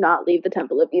 I do not leave the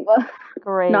Temple of Eva.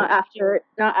 Great. Not after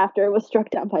it was struck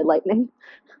down by lightning,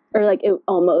 or like it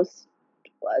almost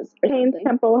was. Cain's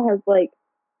temple has like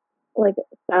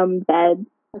some beds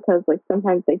because like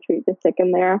sometimes they treat the sick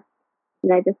in there,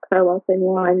 and I just curl up in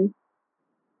one.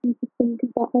 I'm just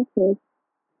thinking about my kids.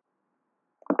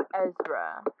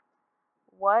 Ezra,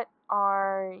 what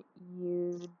are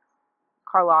you,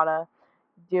 Carlotta,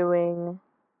 doing? ?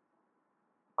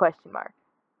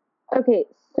 Okay,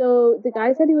 so the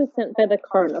guy said he was sent by the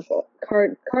cardinal.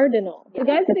 Yeah. The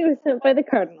guy said he was sent by the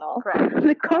cardinal. Correct.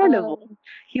 The carnival.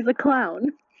 He's a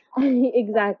clown.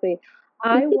 Exactly.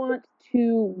 I want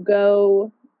to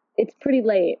go. It's pretty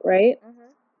late, right?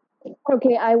 Mm-hmm.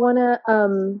 Okay, I want to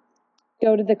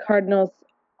go to the cardinal's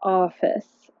office,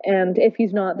 and if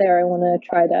he's not there, I want to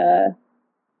try to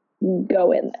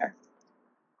go in there.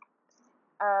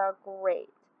 Great.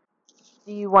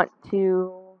 Do you want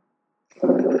to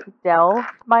stealth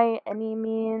by any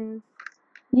means?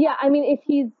 Yeah, I mean,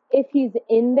 if he's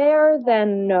in there,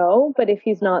 then no. But if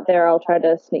he's not there, I'll try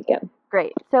to sneak in.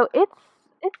 Great. So it's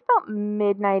about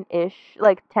midnight-ish,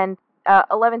 like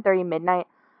 11:30 midnight.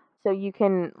 So you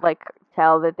can like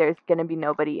tell that there's gonna be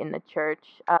nobody in the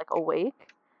church like awake.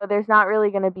 But there's not really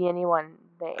gonna be anyone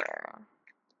there.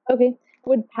 Okay.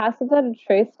 Would Pass Without a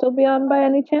Trace still be on by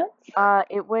any chance?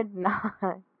 It would not.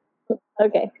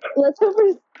 Okay. Let's hope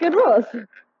for good rolls.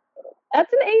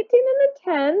 That's an 18 and a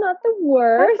 10, not the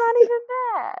worst. That's not even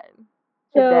bad.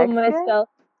 So Dex my good? stealth.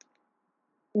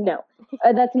 No,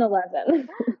 that's an 11.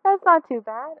 That's not too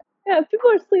bad. Yeah, people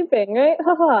are sleeping, right?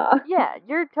 Haha. Yeah,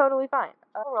 you're totally fine.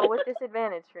 Roll with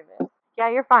disadvantage for this. Yeah,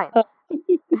 you're fine.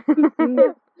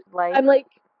 Like, I'm like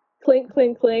clink,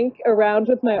 clink, clink around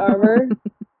with my armor.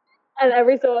 And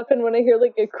every so often when I hear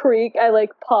like a creak, I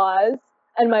like pause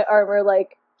and my armor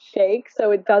like shakes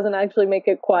so it doesn't actually make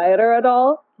it quieter at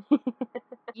all.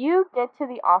 you get to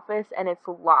the office and it's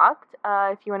locked.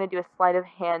 If you want to do a sleight of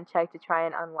hand check to try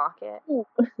and unlock it. Ooh.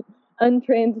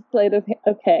 Untrained sleight of hand.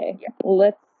 Okay, Yeah.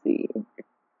 let's see.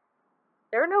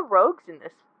 There are no rogues in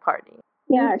this party.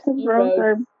 Yeah, because rogues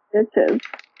are bitches.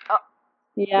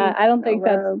 Yeah, I don't think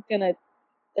that's gonna.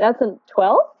 That's a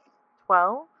 12?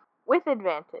 12? With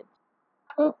advantage.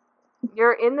 Oh.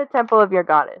 You're in the temple of your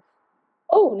goddess.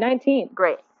 Oh, 19.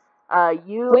 Great.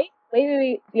 You...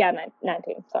 Wait. Yeah,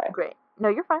 19, sorry. Great. No,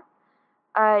 you're fine.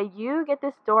 You get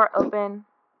this door open.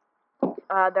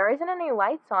 There isn't any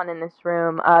lights on in this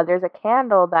room. There's a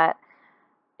candle that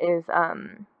is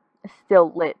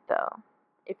still lit, though.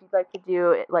 If you'd like to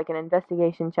do like an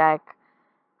investigation check,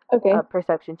 okay, a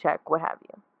perception check, what have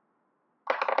you.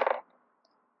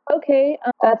 Okay,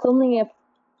 that's only a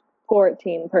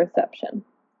 14 perception.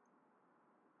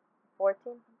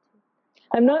 14?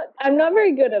 I'm not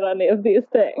very good at any of these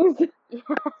things.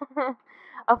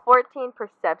 A 14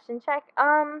 perception check?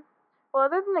 Well,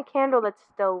 other than the candle that's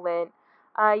still lit,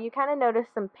 you kind of notice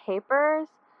some papers.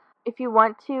 If you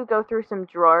want to go through some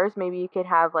drawers, maybe you could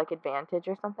have like advantage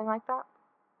or something like that.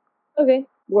 Okay,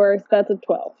 worse, that's a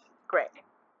 12. Great.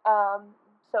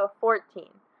 So 14.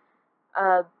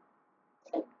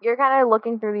 You're kind of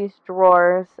looking through these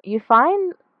drawers. You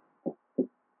find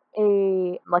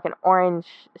an orange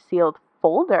sealed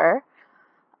folder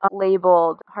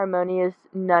labeled Harmonious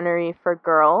Nunnery for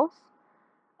Girls.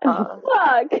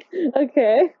 Fuck!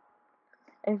 Okay.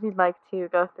 If you'd like to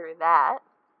go through that.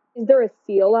 Is there a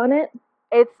seal on it?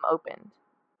 It's opened.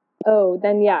 Oh,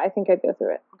 then yeah, I think I'd go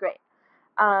through it. Great.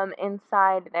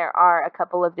 Inside there are a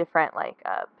couple of different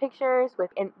pictures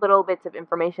with little bits of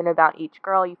information about each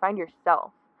girl. You find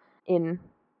yourself in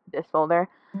this folder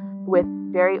with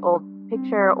very old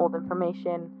picture, old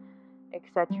information,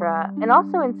 etc. And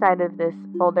also inside of this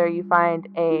folder you find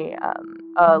a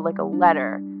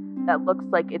letter that looks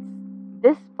like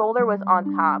this folder was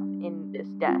on top in this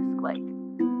desk,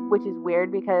 which is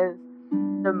weird because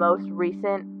the most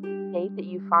recent date that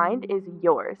you find is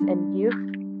yours and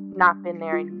you've not been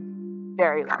there in a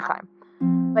very long time.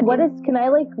 But can I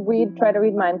try to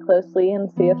read mine closely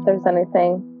and see if there's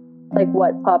anything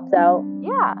what pops out?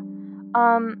 Yeah.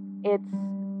 It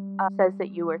says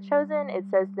that you were chosen. It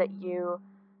says that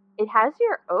it has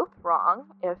your oath wrong,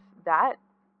 if that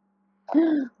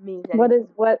means anything.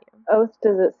 What oath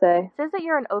does it say? It says that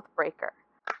you're an oath breaker.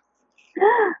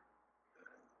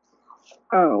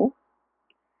 Oh.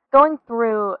 Going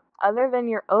through, other than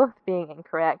your oath being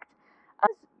incorrect,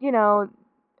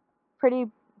 pretty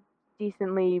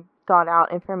decently thought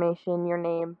out information, your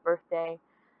name, birthday,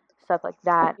 stuff like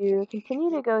that. You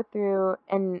continue to go through,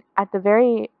 and at the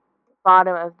very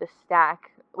bottom of the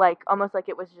stack, almost like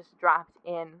it was just dropped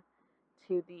in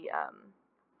to the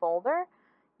folder,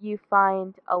 you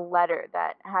find a letter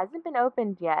that hasn't been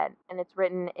opened yet, and it's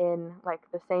written in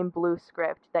the same blue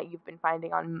script that you've been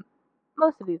finding on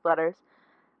most of these letters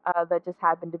that just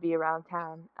happen to be around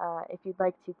town. If you'd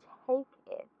like to take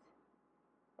it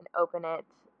and open it,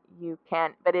 you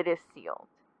can, but it is sealed.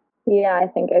 Yeah, I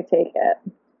think I take it.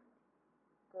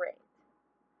 Great.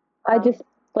 I just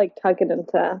tuck it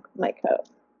into my coat.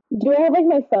 Do I have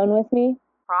my phone with me?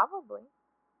 Probably.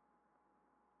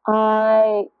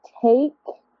 I take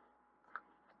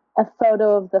a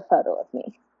photo of the photo of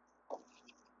me.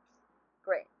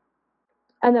 Great.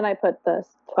 And then I put the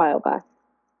file back.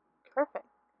 Perfect.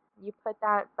 You put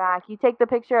that back. You take the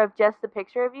picture of just the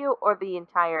picture of you or the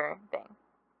entire thing?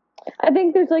 I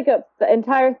think there's the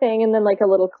entire thing and then a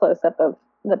little close up of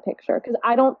the picture, because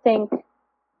I don't think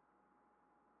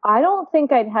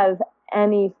I'd have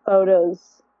any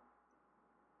photos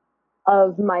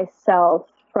of myself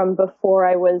from before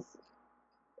I was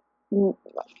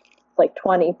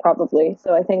 20 probably.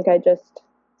 So I think I just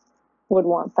would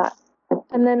want that.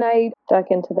 And then I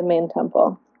duck into the main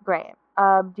temple. Great.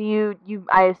 Do you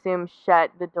I assume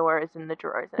shut the doors and the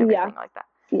drawers and everything like that?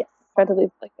 Yeah. Try to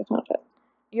leave the counter.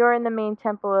 You're in the main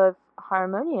temple of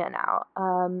Harmonia now.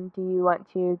 Do you want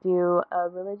to do a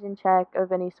religion check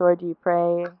of any sort? Do you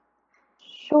pray?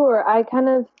 Sure. I kind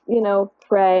of,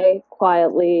 pray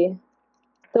quietly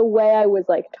the way I was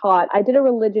taught. I did a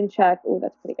religion check. Oh,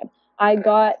 that's pretty good. I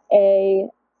got a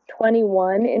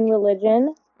 21 in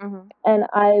religion, and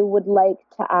I would like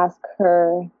to ask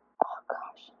her, oh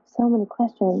gosh, so many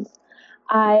questions.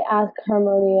 I ask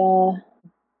Harmonia,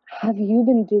 Have you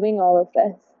been doing all of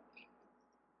this?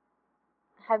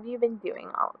 Have you been doing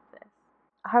all of this?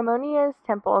 Harmonia's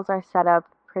temples are set up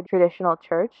for traditional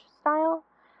church style,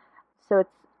 so it's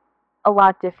a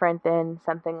lot different than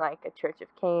something like a Church of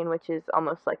Cain, which is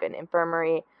almost like an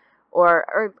infirmary,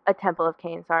 or a Temple of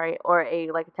Cain, sorry, or a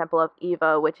Temple of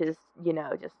Eva, which is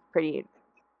just pretty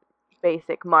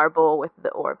basic marble with the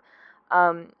orb.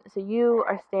 So you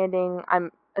are standing,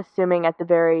 I'm assuming, at the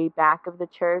very back of the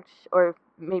church, or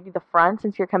maybe the front,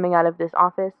 since you're coming out of this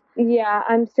office. Yeah,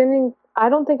 I'm standing. I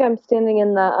don't think I'm standing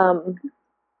in the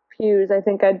pews. I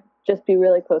think I'd just be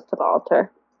really close to the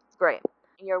altar. Great.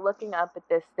 You're looking up at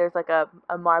this. There's like a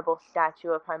marble statue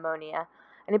of Harmonia,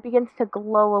 and it begins to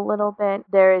glow a little bit.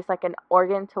 There is like an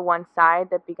organ to one side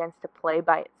that begins to play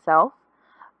by itself,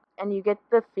 and you get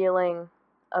the feeling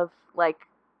of like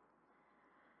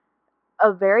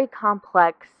a very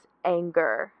complex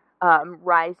anger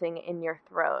rising in your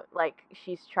throat. Like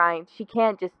she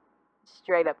can't just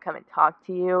straight up come and talk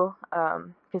to you,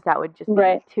 because that would just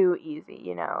be too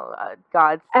easy,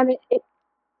 God's. I mean,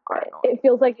 it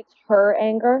feels like it's her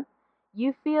anger.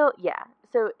 You feel, yeah.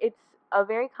 So it's a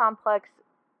very complex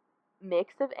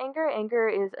mix of anger. Anger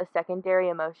is a secondary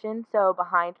emotion, so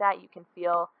behind that you can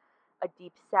feel a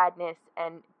deep sadness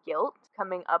and guilt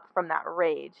coming up from that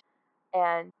rage.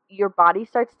 And your body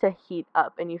starts to heat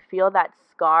up, and you feel that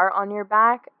scar on your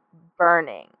back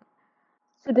burning.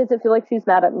 So does it feel like she's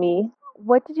mad at me?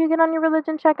 What did you get on your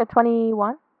religion check? A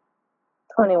 21?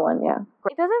 21, yeah.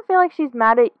 It doesn't feel like she's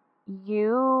mad at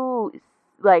you,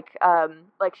 like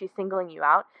she's singling you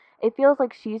out. It feels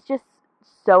like she's just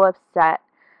so upset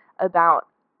about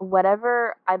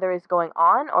whatever either is going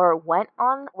on or went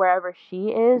on wherever she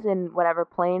is, in whatever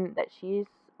plane that she's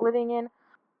living in,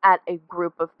 at a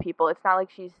group of people. It's not like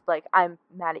she's like, I'm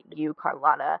mad at you,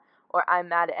 Carlotta, or I'm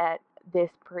mad at this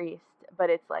priest, but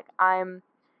it's like, I'm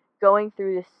going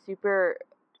through this super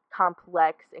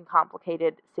complex and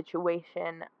complicated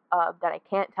situation that I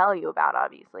can't tell you about,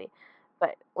 obviously,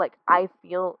 but like I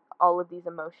feel all of these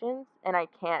emotions and I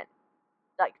can't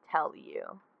like tell you.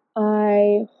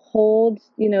 I hold,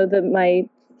 my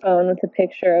phone with a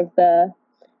picture of the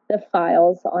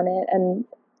files on it, and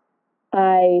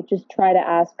I just try to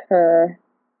ask her,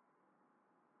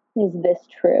 is this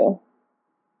true?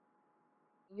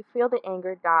 You feel the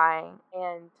anger die,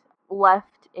 and left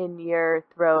in your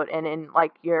throat and in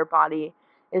like your body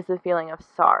is the feeling of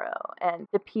sorrow. And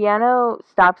the piano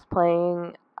stops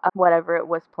playing whatever it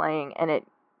was playing, and it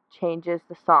changes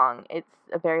the song. It's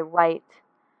a very light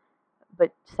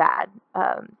but sad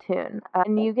tune.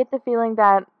 And you get the feeling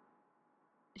that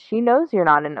she knows you're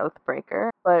not an oath breaker,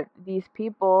 but these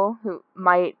people who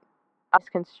might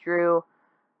misconstrue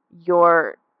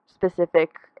your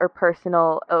specific or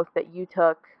personal oath that you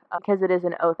took, because it is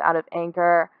an oath out of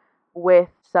anger, with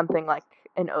something like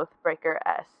an oath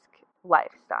breaker-esque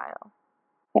lifestyle.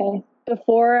 Okay.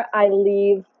 Before I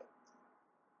leave,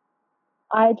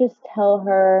 I just tell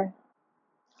her,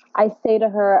 I say to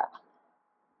her,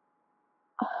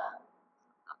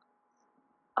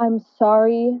 I'm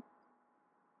sorry.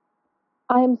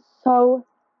 I'm so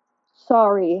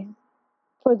sorry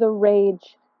for the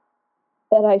rage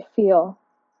that I feel.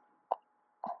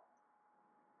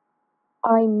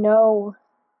 I know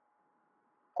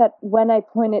that when I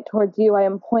point it towards you, I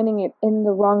am pointing it in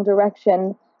the wrong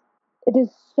direction. It is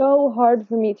so hard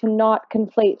for me to not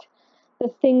conflate the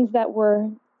things that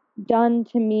were done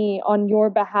to me on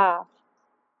your behalf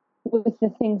with the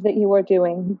things that you are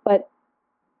doing, but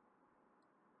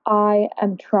I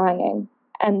am trying,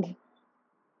 and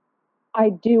I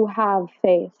do have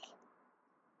faith.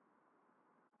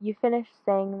 You finish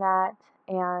saying that,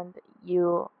 and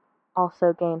you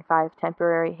also gain 5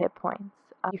 temporary hit points.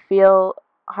 You feel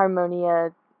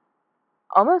Harmonia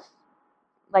almost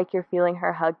like you're feeling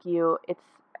her hug you. It's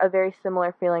a very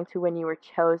similar feeling to when you were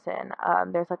chosen.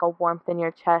 There's like a warmth in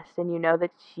your chest, and you know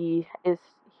that she is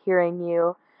hearing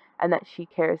you and that she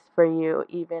cares for you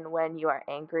even when you are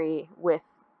angry with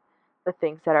the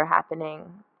things that are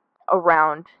happening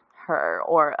around her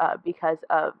or because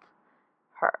of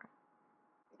her.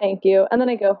 Thank you. And then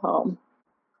I go home.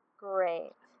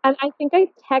 Great. And I think I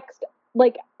text,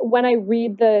 like, when I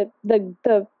read the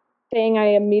thing,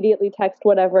 I immediately text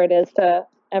whatever it is to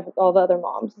all the other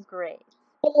moms. Great.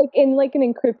 But like in like an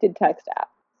encrypted text app.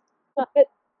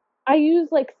 I use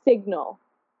like Signal.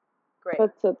 Great.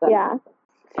 Yeah.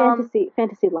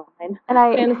 Fantasy line. And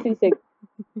I Fantasy Signal.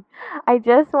 I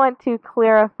just want to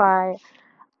clarify,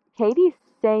 Katie's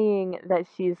saying that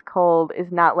she's cold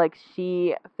is not like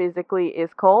she physically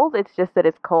is cold. It's just that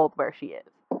it's cold where she is.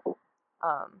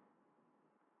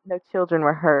 No children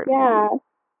were hurt. Yeah.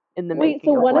 in the Wait,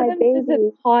 making so of one of my them says baby.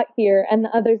 it's hot here, and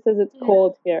the other says it's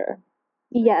cold here.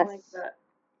 Yes. I like that.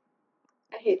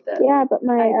 I hate that. Yeah, but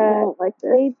my I don't like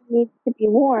this. baby needs to be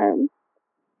warm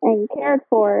and cared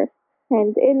for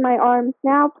and in my arms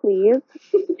now, please.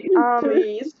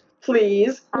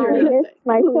 Please. I You're miss nothing.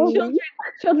 my baby.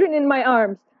 Children in my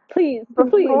arms, please,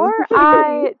 please. Before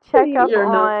I check up You're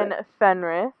on nothing.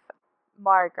 Fenris,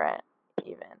 Margaret,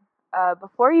 even,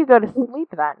 before you go to sleep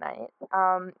that night,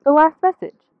 the last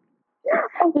message.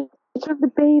 For the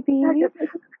baby.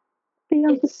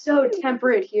 It's so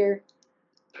temperate here.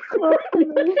 Hey,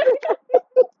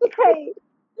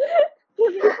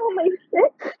 it's only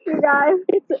 6, you guys.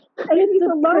 It's a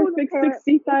alone, perfect apparently.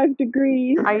 65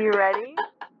 degrees. Are you ready?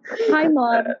 Hi,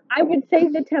 Mom. I would say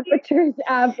the temperature is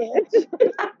average.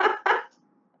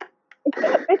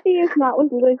 Timothy is not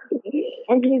with Lizzie,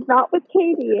 and he's not with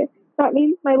Katie. That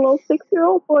means my little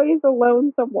 6-year-old boy is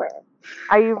alone somewhere.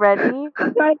 Are you ready?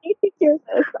 So I need to hear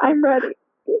this. I'm ready.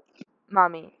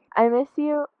 Mommy, I miss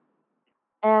you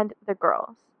and the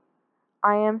girls.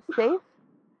 I am safe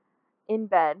in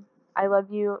bed. I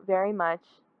love you very much.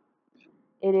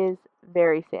 It is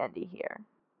very sandy here.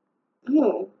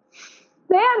 Oh.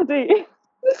 Sandy!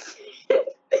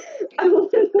 I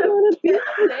want Took them on a beach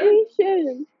Sandy.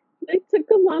 vacation. They took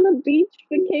them on a beach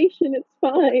vacation. It's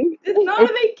fine. It's not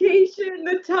a vacation.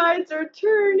 The tides are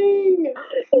turning.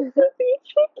 It's a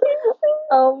beach vacation.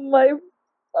 Oh my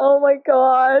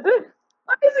god.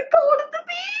 Why is it cold at the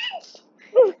beach?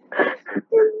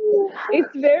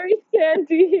 It's very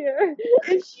sandy here.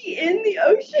 Is she in the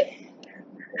ocean?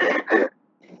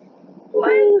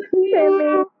 Why is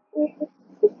it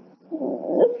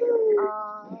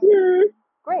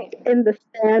Great. In the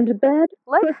sand bed?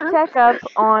 Let's perhaps? check up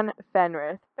on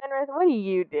Fenris. Fenris, what do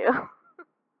you do?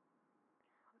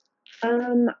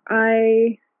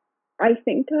 I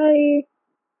think I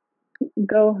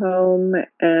go home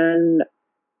and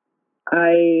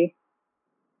I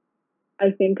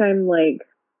think I'm like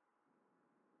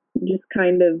just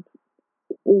kind of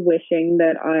wishing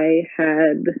that I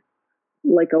had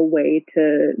like a way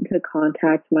to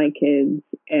contact my kids,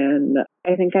 and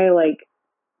I think I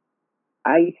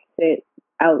sit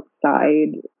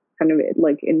outside kind of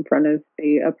like in front of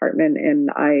the apartment,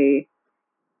 and I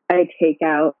take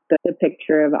out the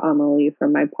picture of Amelie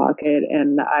from my pocket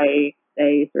and I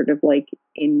say sort of like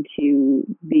into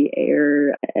the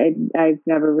air. I've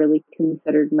never really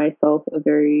considered myself a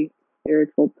very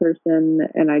spiritual person,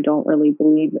 and I don't really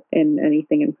believe in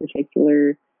anything in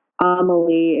particular.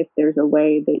 Amelie, if there's a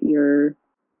way that you're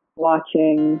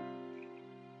watching,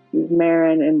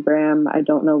 Marin and Bram, I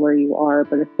don't know where you are,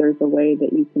 but if there's a way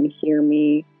that you can hear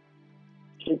me,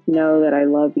 just know that I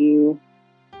love you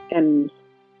and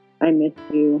I miss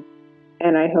you,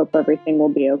 and I hope everything will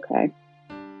be okay.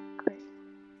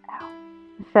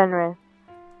 Fenris,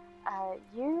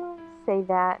 you say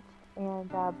that,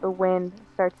 and the wind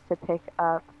starts to pick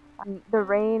up. The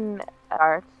rain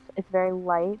starts. It's very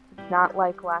light. It's not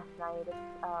like last night.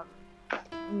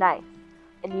 It's nice,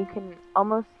 and you can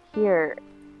almost hear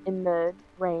in the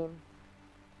rain,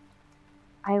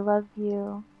 I love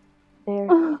you. They're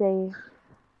safe.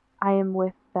 I am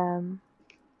with them.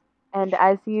 And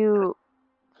as you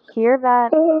hear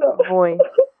that voice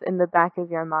in the back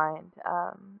of your mind,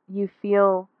 you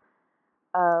feel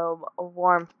a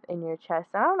warmth in your chest.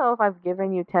 I don't know if I've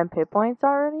given you 10 hit points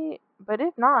already, but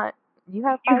if not, you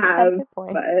have 10 hit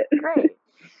points. But... Great.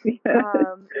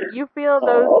 You feel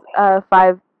those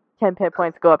 10 hit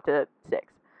points go up to 6.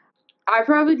 I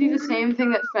probably do the same thing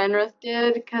that Fenris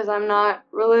did because I'm not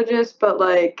religious, but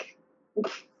like,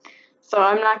 so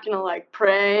I'm not gonna like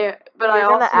pray. But You're I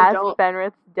gonna also ask don't.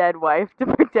 Fenris' dead wife to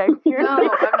protect you. No,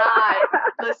 I'm not.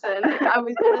 Listen, I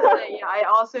was gonna say I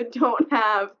also don't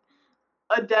have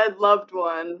a dead loved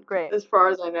one. Great. As far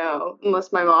as I know,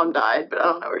 unless my mom died, but I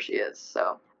don't know where she is.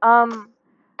 So.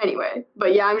 Anyway,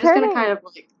 but yeah, I'm just gonna kind of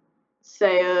like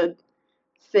say a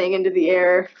thing into the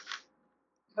air,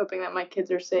 hoping that my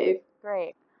kids are safe.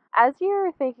 Great. As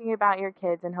you're thinking about your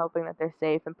kids and hoping that they're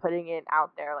safe and putting it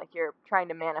out there, like you're trying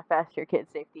to manifest your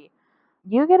kids' safety,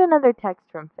 you get another text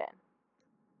from Finn.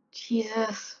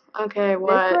 Jesus. Okay,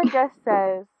 what? This one just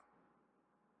says,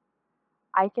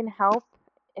 I can help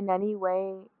in any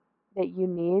way that you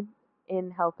need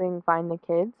in helping find the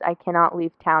kids. I cannot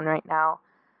leave town right now,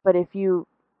 but if you,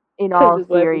 in all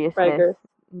seriousness,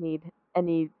 need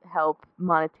any help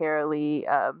monetarily,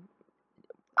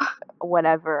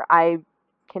 whatever, I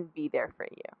can be there for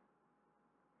you.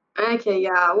 Okay,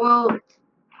 yeah, well,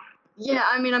 yeah,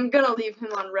 I mean, I'm gonna leave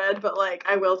him on red, but, like,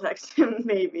 I will text him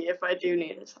maybe if I do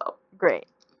need his help. Great.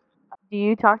 Do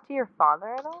you talk to your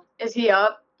father at all? Is he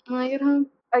up when I get home?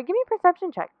 Give me a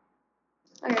perception check.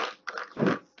 Okay.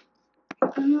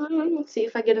 Let's see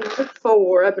if I get another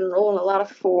 4. I've been rolling a lot of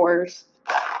 4s.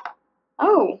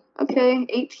 Oh, okay,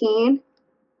 18.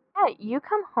 Yeah, you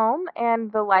come home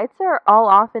and the lights are all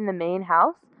off in the main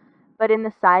house, but in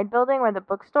the side building where the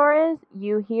bookstore is,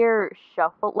 you hear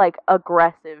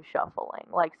aggressive shuffling,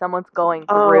 like someone's going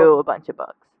through a bunch of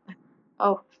books.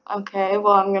 Oh, okay.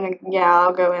 Well,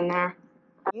 I'll go in there.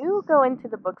 You go into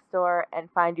the bookstore and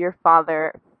find your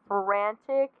father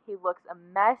frantic. He looks a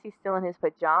mess. He's still in his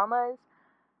pajamas,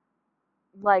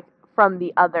 like from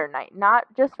the other night, not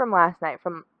just from last night,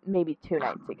 from maybe 2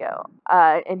 nights ago.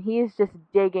 And he's just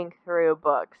digging through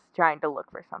books, trying to look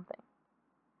for something.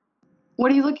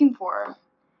 What are you looking for?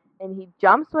 And he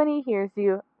jumps when he hears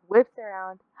you, whips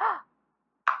around.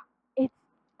 It's,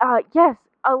 yes,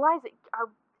 Eliza,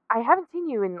 I haven't seen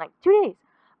you in like 2 days.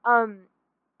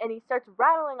 And he starts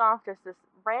rattling off just this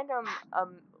random,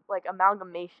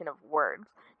 amalgamation of words.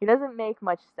 He doesn't make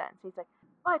much sense. He's like,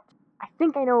 but I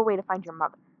think I know a way to find your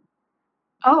mother.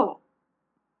 Oh.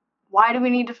 Why do we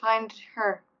need to find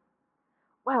her?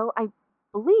 Well, I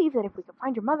believe that if we could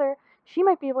find your mother, she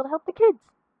might be able to help the kids.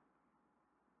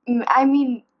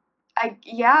 Why?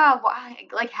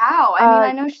 Like how?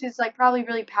 I know she's like probably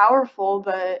really powerful,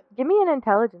 but... Give me an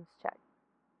intelligence check.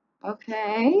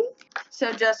 Okay.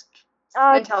 So just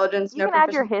intelligence, no You can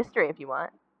add your history if you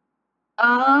want.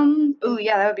 Ooh,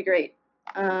 yeah, that would be great.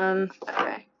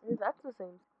 Okay. That's the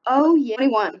same. Oh, yeah.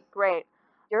 21. Great.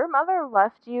 Your mother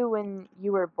left you when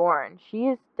you were born. She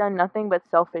has done nothing but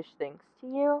selfish things to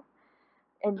you,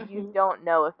 and you don't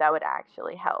know if that would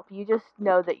actually help. You just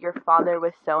know that your father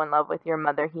was so in love with your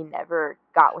mother, he never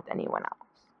got with anyone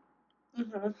else.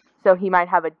 So he might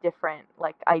have a different,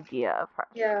 idea of her.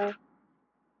 Yeah.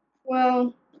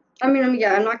 Well, I'm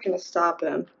not going to stop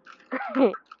him.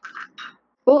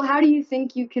 Well, how do you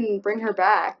think you can bring her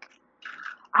back?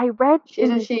 I read...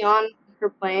 Isn't she on her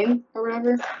plane or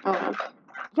whatever? Oh.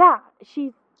 Yeah,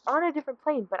 she's on a different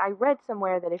plane, but I read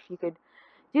somewhere that if you could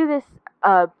do this,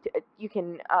 you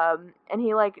can, and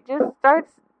he, just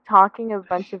starts talking a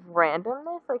bunch of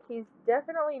randomness. Like, he's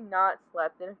definitely not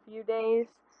slept in a few days,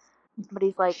 but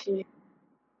he's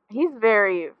he's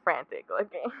very frantic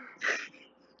looking.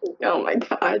 Oh my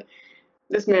god.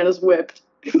 This man is whipped.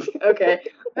 Okay.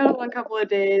 Been on a couple of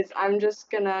days. I'm just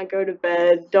gonna go to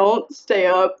bed. Don't stay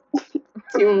up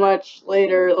too much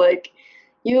later.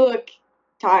 You look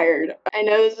tired. I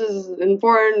know this is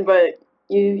important, but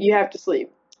you have to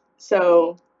sleep.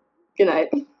 So, good night.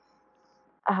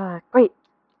 Great.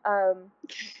 And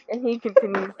he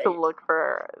continues to look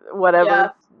for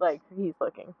whatever, he's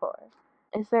looking for.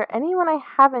 Is there anyone I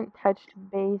haven't touched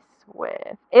base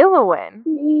with? Ilowin.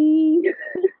 Me.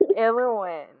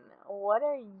 Ilowin, what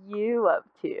are you up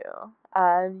to?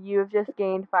 You have just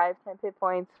gained 5 temp hit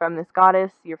points from this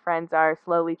goddess. Your friends are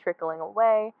slowly trickling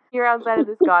away. You're outside of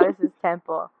this goddess's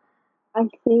temple. I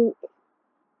think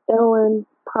Ellen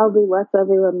probably lets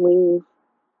everyone leave.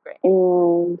 Great.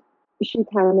 And she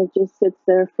kind of just sits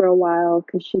there for a while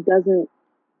because she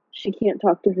can't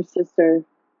talk to her sister.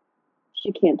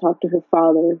 She can't talk to her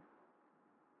father.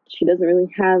 She doesn't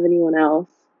really have anyone else.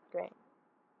 Great.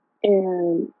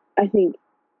 And I think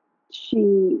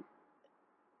she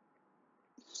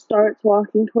starts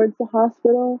walking towards the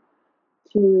hospital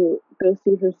to go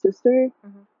see her sister.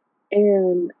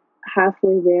 And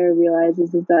halfway there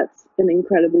realizes that that's an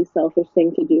incredibly selfish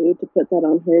thing to do, to put that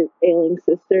on her ailing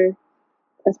sister,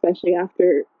 especially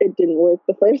after it didn't work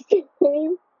the first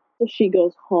time. So she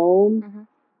goes home,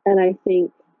 and I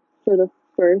think for the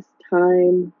first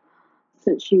time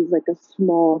since she was like a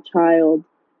small child,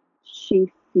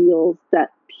 she feels that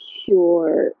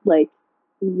pure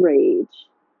rage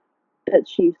that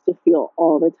she used to feel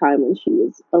all the time when she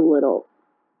was a little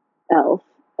elf,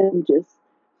 and just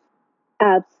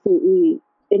absolutely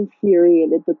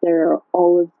infuriated that there are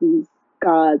all of these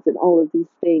gods and all of these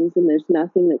things, and there's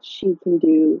nothing that she can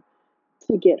do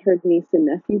to get her niece and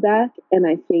nephew back. And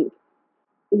I think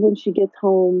when she gets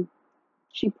home,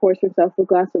 she pours herself a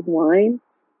glass of wine,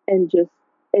 and just,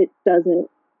 it doesn't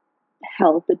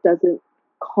help. It doesn't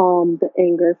calm the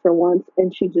anger for once.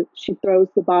 And she throws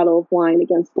the bottle of wine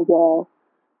against the wall,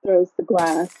 throws the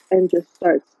glass, and just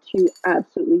starts to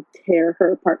absolutely tear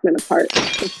her apartment apart.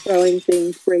 Just throwing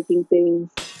things, breaking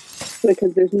things,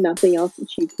 because there's nothing else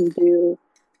that she can do.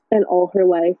 And all her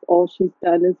life, all she's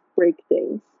done is break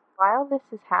things. While this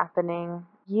is happening,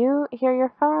 you hear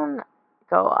your phone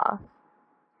go off.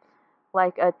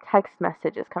 Like a text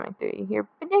message is coming through. You hear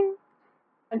ding.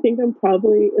 I think I'm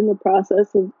probably in the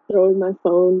process of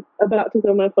about to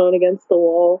throw my phone against the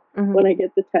wall when I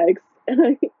get the text, and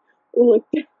I look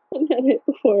down at it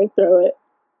before I throw it.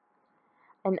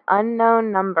 An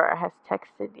unknown number has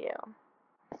texted you.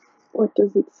 What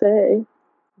does it say?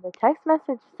 The text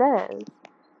message says,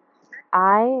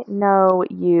 I know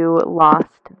you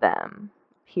lost them.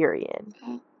 Period.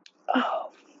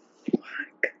 Oh,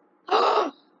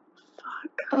 fuck.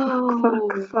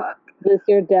 Fuck. Is this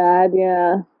your dad?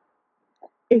 Yeah.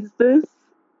 Is this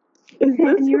Can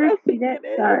you who I repeat think it? it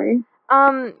is? Sorry.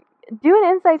 Do an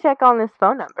insight check on this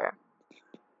phone number.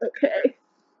 Okay.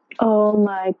 Oh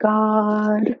my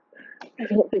god. I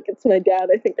don't think it's my dad.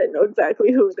 I think I know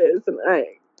exactly who it is, and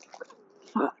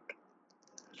Fuck.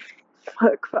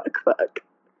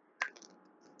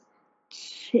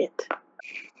 Shit.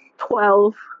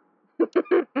 12.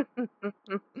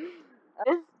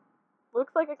 This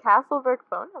looks like a Castleberg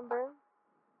phone number.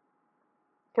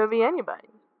 Could be anybody.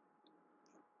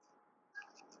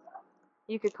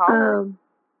 You could call her.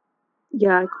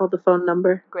 Yeah, I called the phone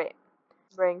number. Great.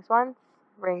 Rings once,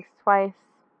 rings twice.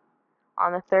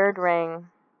 On the third ring,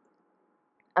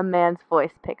 a man's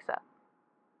voice picks up.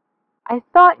 I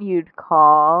thought you'd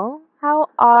call. How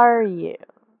are you?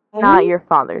 Not your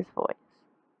father's voice.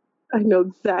 I know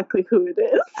exactly who it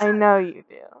is. I know you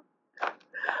do.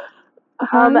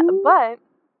 I'm But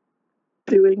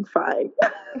doing fine.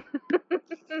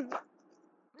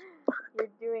 you're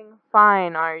doing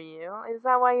fine, are you? Is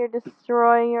that why you're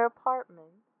destroying your apartment?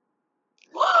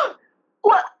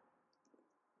 What?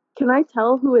 Can I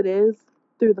tell who it is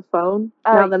through the phone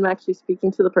now that I'm actually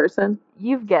speaking to the person?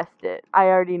 You've guessed it. I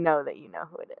already know that you know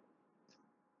who it is.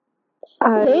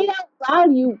 Say it out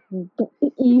loud, you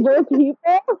evil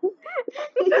people.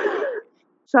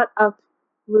 Shut up,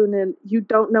 Lunan. You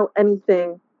don't know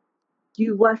anything.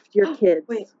 You left your kids.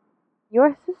 Wait.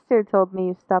 Your sister told me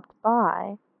you stopped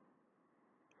by.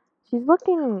 She's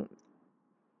looking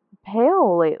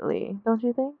pale lately, don't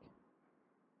you think?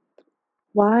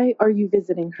 Why are you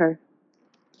visiting her?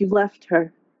 You left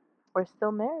her. We're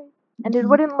still married. And it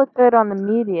wouldn't look good on the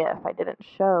media if I didn't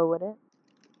show, would it?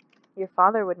 Your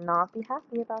father would not be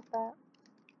happy about that.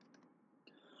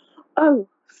 Oh,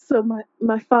 so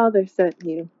my father sent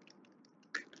you.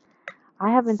 I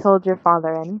haven't told your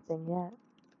father anything yet.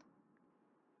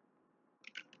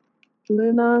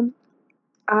 Lunan,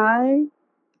 I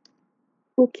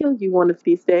will kill you one of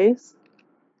these days.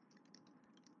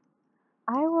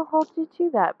 I will hold you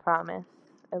to that promise,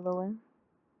 Elowen.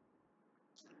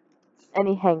 And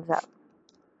he hangs up.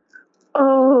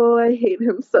 Oh, I hate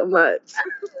him so much.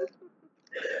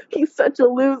 He's such a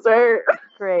loser.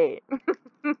 Great.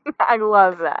 I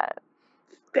love that.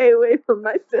 Stay away from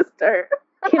my sister.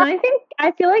 Can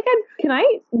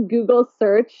I Google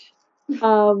search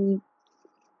all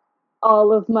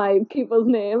of my people's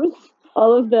names?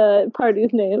 All of the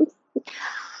parties' names?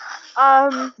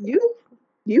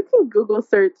 You can Google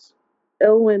search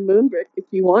Elwyn Moonbrook if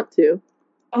you want to.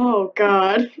 Oh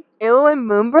god. Elwyn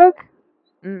Moonbrook?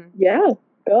 Yeah,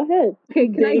 go ahead. Okay,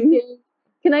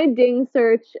 can I ding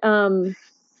search Illowin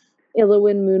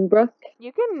Moonbrook?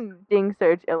 You can ding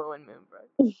search Illowin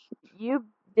Moonbrook. You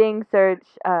ding search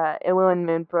Illowin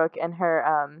Moonbrook and her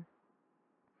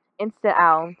Insta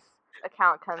Owls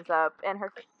account comes up and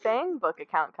her Fangbook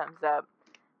account comes up,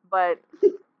 but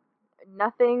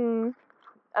nothing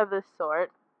of the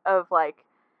sort of like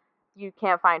you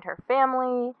can't find her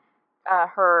family.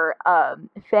 Her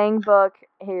Fangbook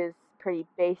is pretty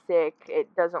basic.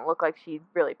 It doesn't look like she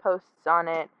really posts on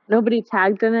it. Nobody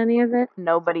tagged in any of it?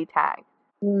 Nobody tagged.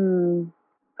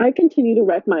 I continue to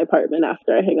wreck my apartment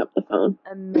after I hang up the phone.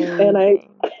 Amazing. And I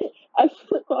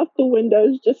flip off the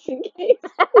windows just in case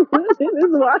Lunan is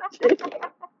watching.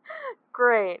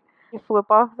 Great. You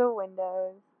flip off the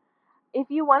windows. If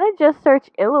you want to just search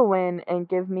Illowin and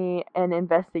give me an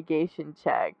investigation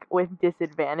check with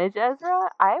disadvantage,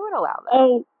 Ezra, I would allow that.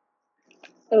 Oh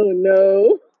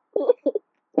no.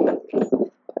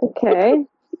 Okay.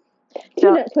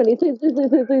 So, 20. Please,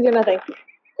 you're nothing.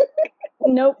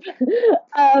 Nope.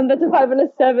 That's a 5 and a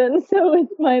 7. So with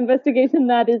my investigation,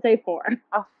 that is a 4.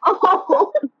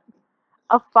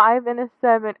 A 5 and a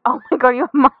 7. Oh my god, you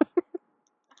have mine.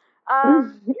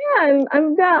 Yeah,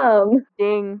 I'm dumb.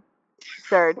 Ding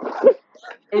search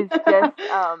is just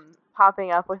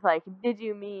popping up with like, did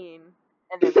you mean?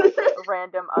 And then like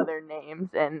random other names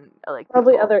and like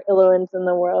probably people. Other Illowins in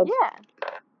the world. Yeah.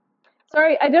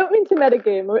 Sorry, I don't mean to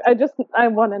metagame. I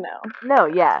want to know. No,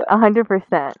 yeah,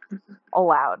 100%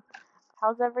 allowed.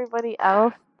 How's everybody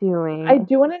else doing? I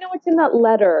do want to know what's in that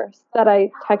letter that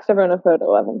I text everyone a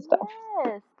photo of and stuff.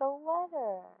 Yes, the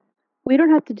letter. We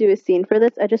don't have to do a scene for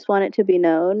this. I just want it to be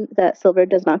known that Silver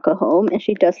does not go home and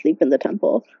she does sleep in the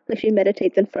temple. Like she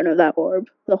meditates in front of that orb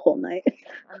the whole night.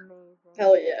 Amazing.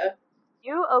 Hell yeah.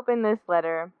 You open this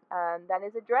letter that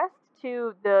is addressed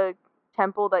to the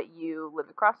temple that you live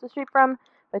across the street from,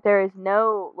 but there is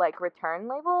no like return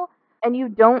label, and you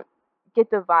don't get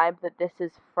the vibe that this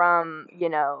is from, you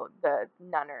know, the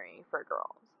nunnery for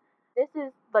girls. This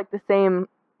is like the same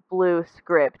blue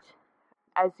script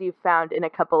as you found in a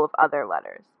couple of other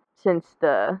letters since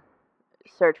the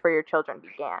search for your children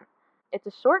began. It's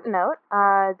a short note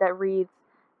that reads,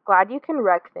 "Glad you can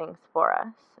wreck things for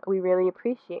us. We really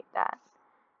appreciate that.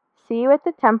 See you at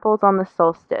the temples on the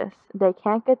solstice. They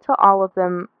can't get to all of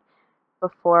them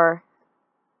before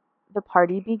the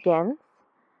party begins.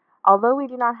 Although we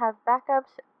do not have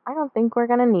backups, I don't think we're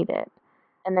going to need it."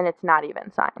 And then it's not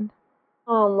even signed.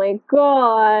 Oh my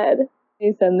god.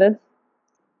 You send this?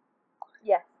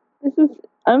 Yes.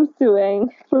 I'm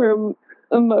suing for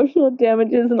emotional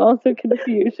damages and also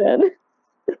confusion.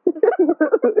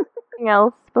 Anything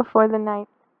else before the night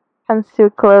comes to a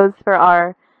close for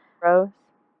our Rose?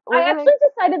 I actually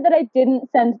decided that I didn't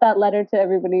send that letter to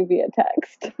everybody via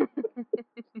text.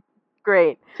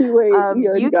 Great. Too late.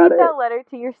 You keep that letter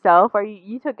to yourself, or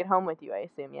you took it home with you, I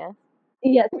assume, yes?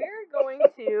 Yes. We're going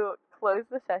to close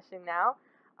the session now.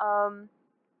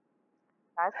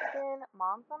 That's been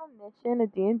Moms on a Mission, a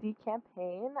D&D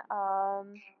campaign.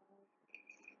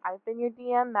 I've been your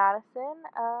DM, Madison.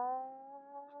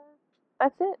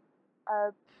 That's it.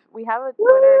 We have a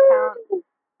Twitter account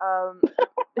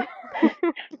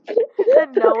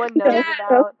that no one knows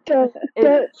about.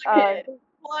 It's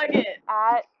Plug it.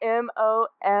 at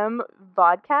MOM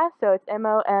Vodcast, so it's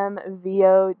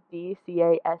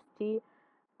MOMVODCAST.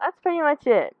 That's pretty much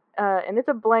it. And it's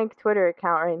a blank Twitter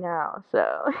account right now,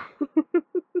 so.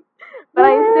 But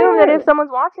I assume that if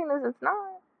someone's watching this, it's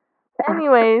not.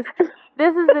 Anyways,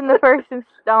 this has been the first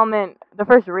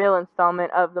real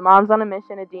installment of the Moms on a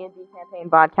Mission, a D&D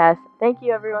campaign podcast. Thank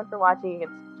you everyone for watching. You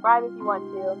can subscribe if you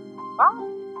want to. Bye.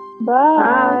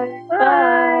 Bye.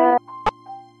 Bye.